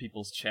 or to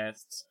people's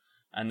chests,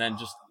 and then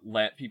just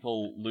let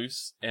people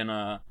loose in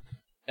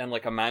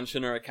like a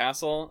mansion or a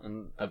castle,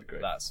 and That'd be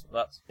great. That's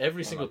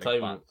Every one single of my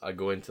big time plans. I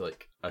go into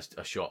like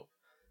a shop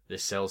that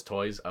sells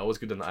toys, I always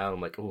go down the aisle.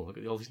 I'm like, oh, look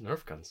at all these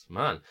Nerf guns,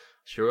 man!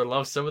 Sure, I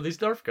love some of these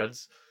Nerf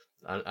guns.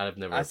 And I've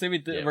never. I say we're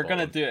bought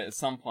gonna one. do it at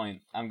some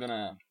point. I'm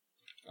gonna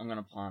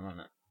plan on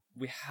it.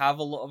 We have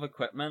a lot of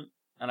equipment,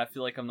 and I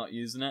feel like I'm not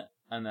using it.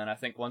 And then I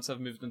think once I've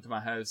moved into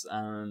my house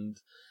and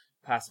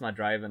passed my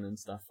driving and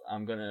stuff,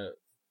 I'm gonna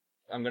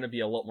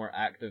be a lot more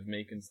active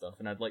making stuff,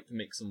 and I'd like to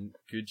make some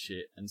good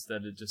shit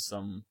instead of just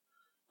some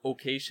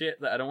okay shit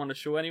that I don't want to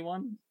show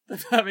anyone.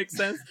 If that makes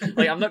sense.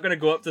 Like I'm not gonna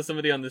go up to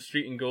somebody on the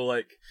street and go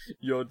like,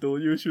 "Yo,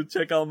 dude, you should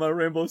check out my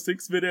Rainbow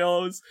Six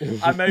videos.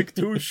 I make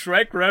 2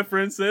 Shrek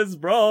references,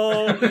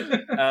 bro."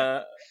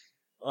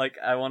 Like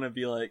I want to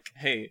be like,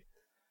 "Hey."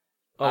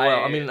 Oh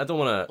well, I mean, I don't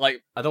want to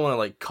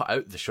like cut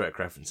out the Shrek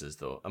references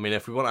though. I mean,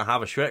 if we want to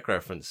have a Shrek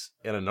reference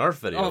in a Nerf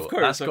video, Oh, of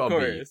course,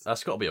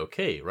 that's got to be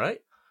okay,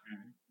 right?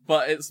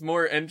 but it's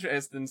more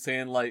interesting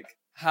saying like,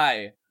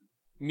 "Hi,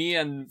 me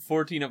and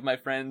 14 of my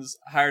friends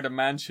hired a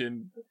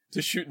mansion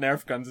to shoot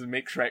Nerf guns and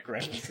make Shrek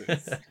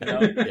references." You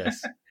know?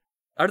 Yes.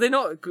 Are they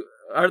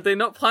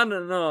not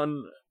planning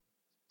on?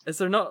 Is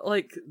there not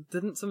like?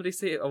 Didn't somebody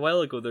say a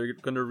while ago they're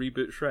going to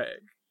reboot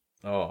Shrek?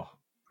 Oh,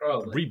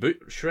 Probably.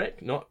 reboot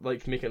Shrek, not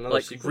like make another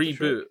Like sequel to reboot,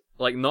 Shrek?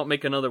 like not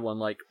make another one,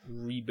 like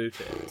reboot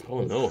it.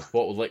 Oh no!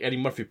 What would like Eddie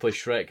Murphy play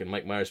Shrek and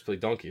Mike Myers play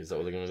Donkey? Is that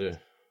what they're gonna do?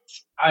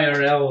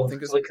 IRL, I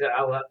think it's- like the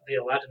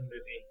Aladdin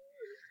movie.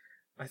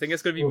 I think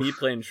it's going to be me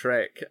playing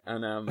Shrek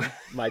and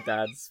my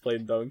dad's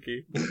playing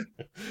Donkey.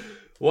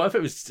 What if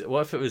it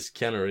was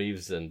Keanu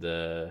Reeves and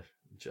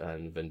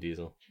Vin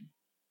Diesel?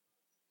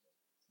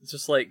 It's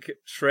just like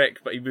Shrek,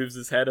 but he moves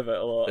his head a bit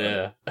a lot.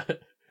 Yeah.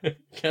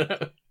 Get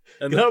out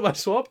And of my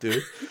swamp,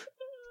 dude.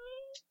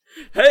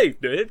 hey,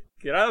 dude,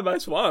 get out of my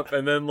swamp.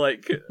 And then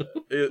like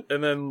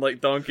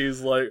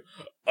Donkey's like,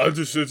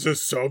 it's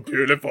just so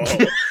beautiful.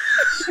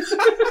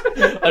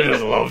 I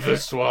just love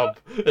this swamp.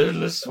 Isn't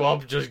this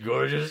swamp just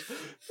gorgeous?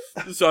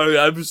 Sorry,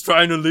 I was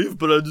trying to leave,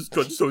 but I just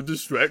got so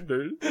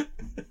distracted.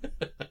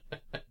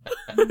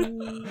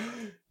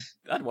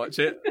 I'd watch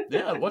it.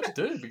 Yeah, I'd watch it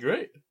too. It'd be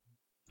great.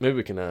 Maybe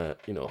we can,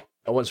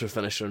 once we're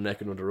finished our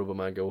Necro no Robo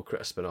Manga, we'll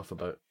create a spin-off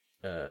about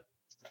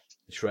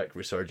Shrek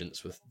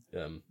Resurgence with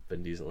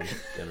Vin Diesel and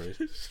Keanu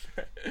Reeves.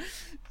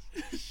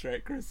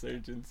 Shrek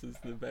Resurgence is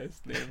the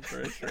best name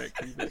for a Shrek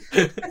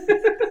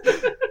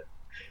movie.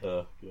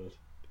 Oh, God.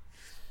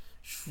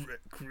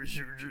 Shrek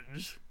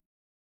Resurgence.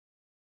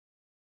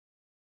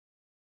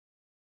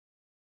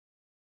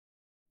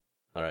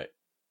 All right.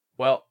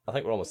 Well, I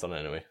think we're almost done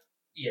anyway.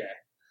 Yeah.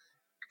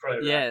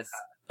 Probably Yes.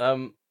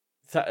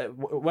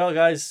 Well,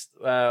 guys,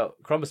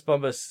 Crumbus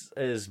Bumbus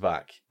is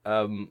back.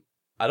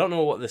 I don't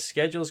know what the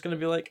schedule is going to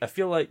be like. I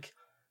feel like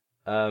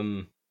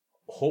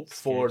hope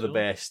for the Schedule?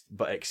 best,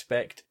 but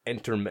expect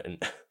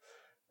intermittent.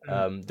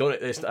 I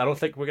don't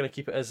think we're going to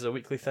keep it as a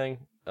weekly thing.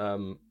 I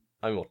mean,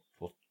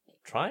 we'll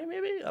try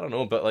maybe. I don't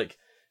know, but like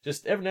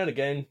just every now and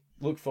again,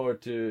 look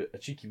forward to a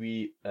cheeky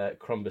wee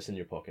Crumbus in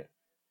your pocket.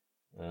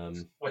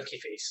 Winky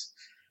face.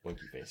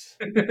 Winky face.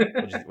 What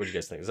do you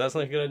guys think? Is that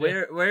something like a good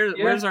idea?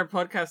 Where's our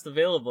podcast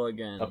available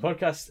again? Our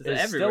podcast Is is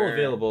it still everywhere?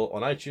 available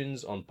on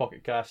iTunes, on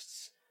Pocket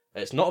Casts.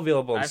 It's not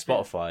available on I've been-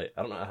 Spotify.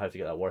 I don't know how to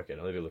get that working.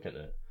 I'll maybe look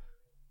into it.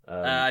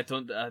 I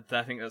don't.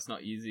 I think that's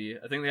not easy.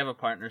 I think they have a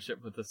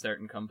partnership with a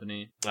certain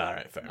company. All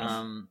right, fair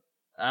enough.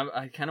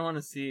 I kind of want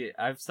to see.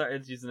 I've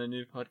started using a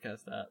new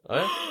podcast app.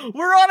 Oh,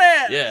 We're on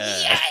it!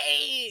 yeah.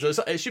 Yay!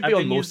 So it should be I've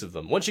on been most of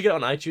them. Once you get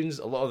on iTunes,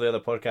 a lot of the other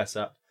podcast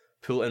apps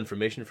pull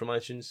information from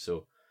iTunes.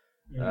 So,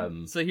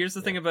 So here's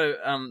the thing about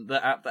the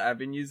app that I've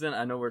been using.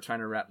 I know we're trying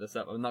to wrap this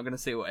up. I'm not going to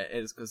say what it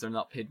is because they're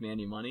not paid me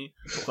any money.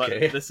 But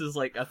Okay. this is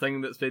like a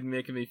thing that's been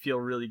making me feel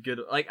really good.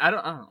 Like I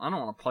don't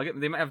want to plug it.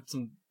 They might have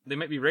some. They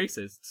might be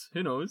racists.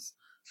 Who knows?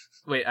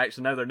 Wait,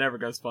 actually, now they're never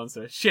going to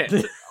sponsor us. Shit.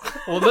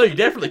 well, no, you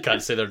definitely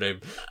can't say their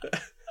name.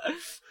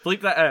 Bleep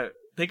that out.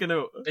 Take a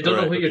note. They don't know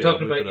Alright, what you're okay, I'll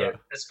talking look about it yet.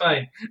 up. It's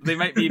fine. They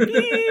might be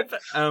beep.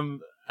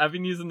 I've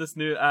been using this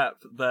new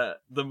app that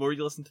the more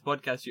you listen to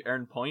podcasts, you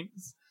earn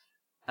points.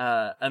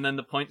 And then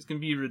the points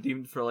can be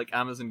redeemed for like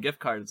Amazon gift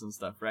cards and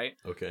stuff, right?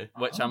 Okay.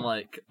 Which I'm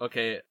like,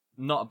 okay,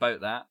 not about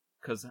that,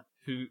 because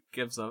who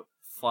gives a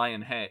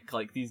flying heck?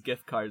 Like these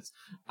gift cards,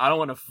 I don't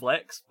want to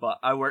flex, but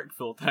I work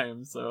full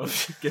time, so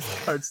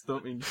gift cards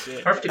don't mean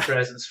shit. Birthday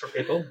presents for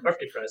people.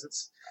 Birthday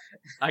presents.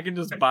 I can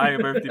just buy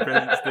birthday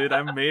presents, dude.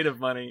 I'm made of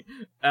money.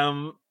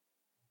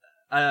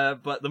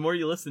 But the more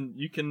you listen,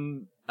 you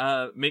can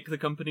make the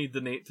company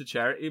donate to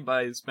charity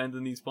by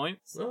spending these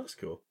points. Oh, that's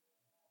cool.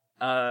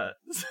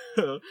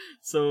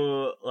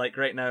 So like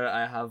right now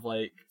I have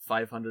like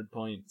 500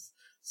 points,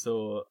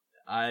 so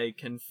I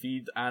can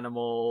feed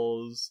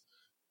animals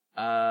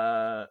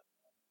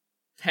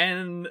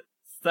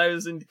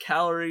 10,000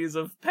 calories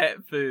of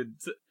pet food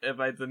if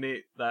I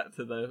donate that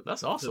to the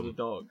That's to awesome. the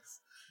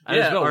dogs. And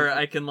as Yeah, well, or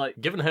I can like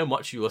given how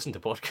much you listen to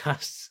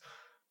podcasts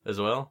as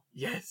well,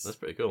 yes. that's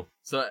pretty cool.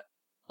 So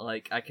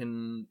like I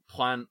can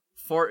plant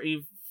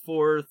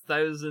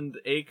 44,000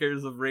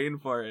 acres of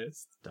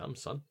rainforest. Damn,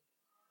 son.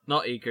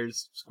 Not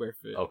acres, square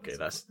foot. Okay,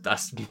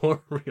 that's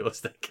more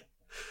realistic.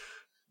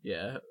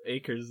 Yeah,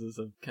 acres is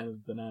a kind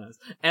of bananas.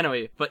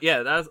 Anyway, but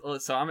yeah,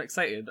 so I'm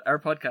excited. Our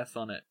podcast's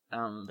on it.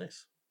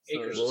 Nice. So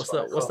Acres Well, is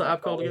what's what that I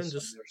app called call again? it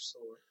Just- on your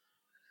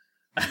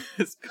solar.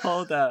 it's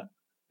called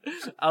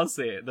I'll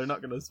say it. They're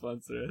not going to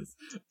sponsor us.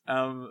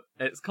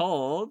 It's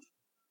called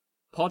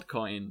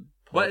Podcoin.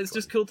 But it's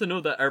just cool to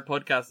know that our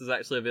podcast is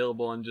actually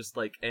available on just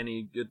like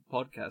any good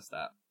podcast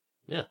app.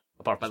 Yeah,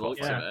 apart By from the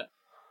looks Spotify. of it.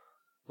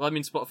 Well, I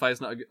mean,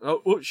 Spotify's not a good.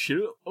 Oh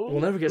shit! Oh,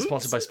 We'll never get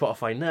sponsored by oops.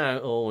 Spotify now.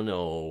 Oh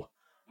no.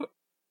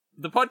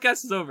 The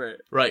podcast is over.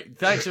 Right.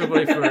 Thanks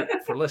everybody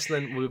for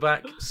listening. We'll be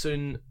back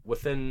soon.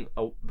 We'll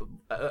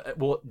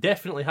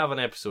definitely have an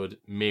episode,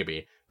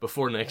 maybe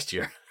before next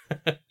year.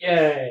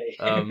 Yay!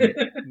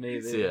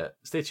 Maybe. So yeah,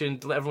 stay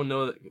tuned. Let everyone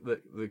know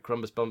that the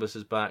Crumbus Bumbus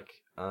is back,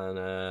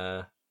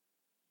 and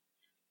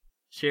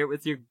Share it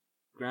with your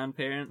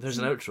grandparents. There's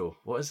an outro.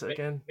 What is it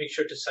again? Make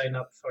sure to sign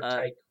up for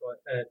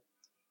Taekwondo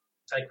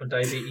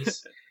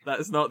diabetes.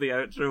 That's not the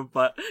outro,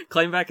 but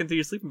climb back into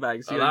your sleeping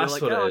bags. That's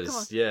like, what oh, it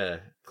is. Yeah,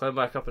 climb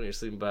back up into your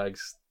sleeping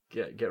bags.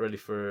 Get ready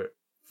for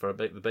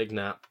the big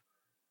nap,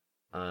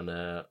 and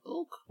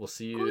we'll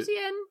see you. Cozy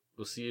in.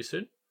 We'll see you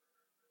soon.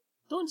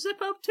 Don't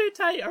zip up too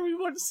tight, or we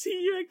won't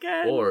see you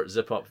again. Or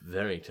zip up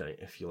very tight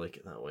if you like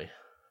it that way.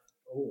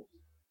 Oh.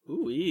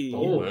 Ooh-wee.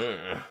 Oh.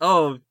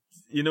 Oh,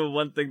 you know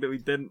one thing that we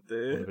didn't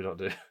do. What did we not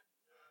do?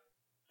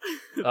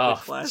 The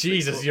Oh,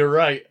 Jesus, you're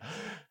right.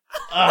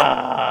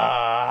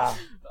 Ah.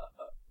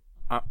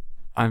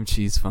 I'm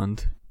Cheese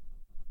Fund.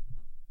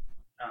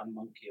 I'm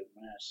Monkey of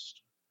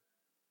Mast.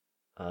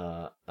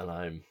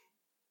 And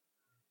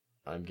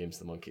I'm Games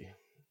the Monkey.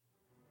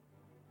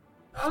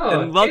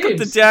 Oh, and welcome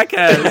James. to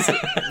Jackass.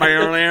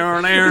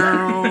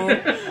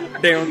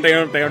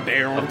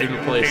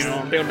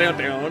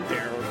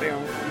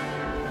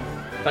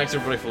 Thanks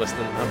everybody for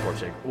listening. I'm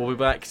Porchig. We'll be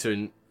back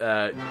soon.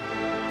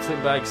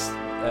 Sleeping bags.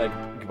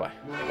 Goodbye.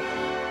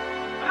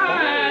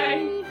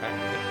 Bye.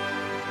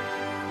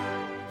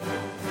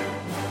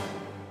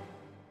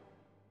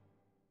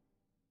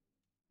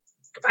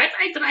 Goodbye,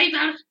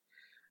 driver.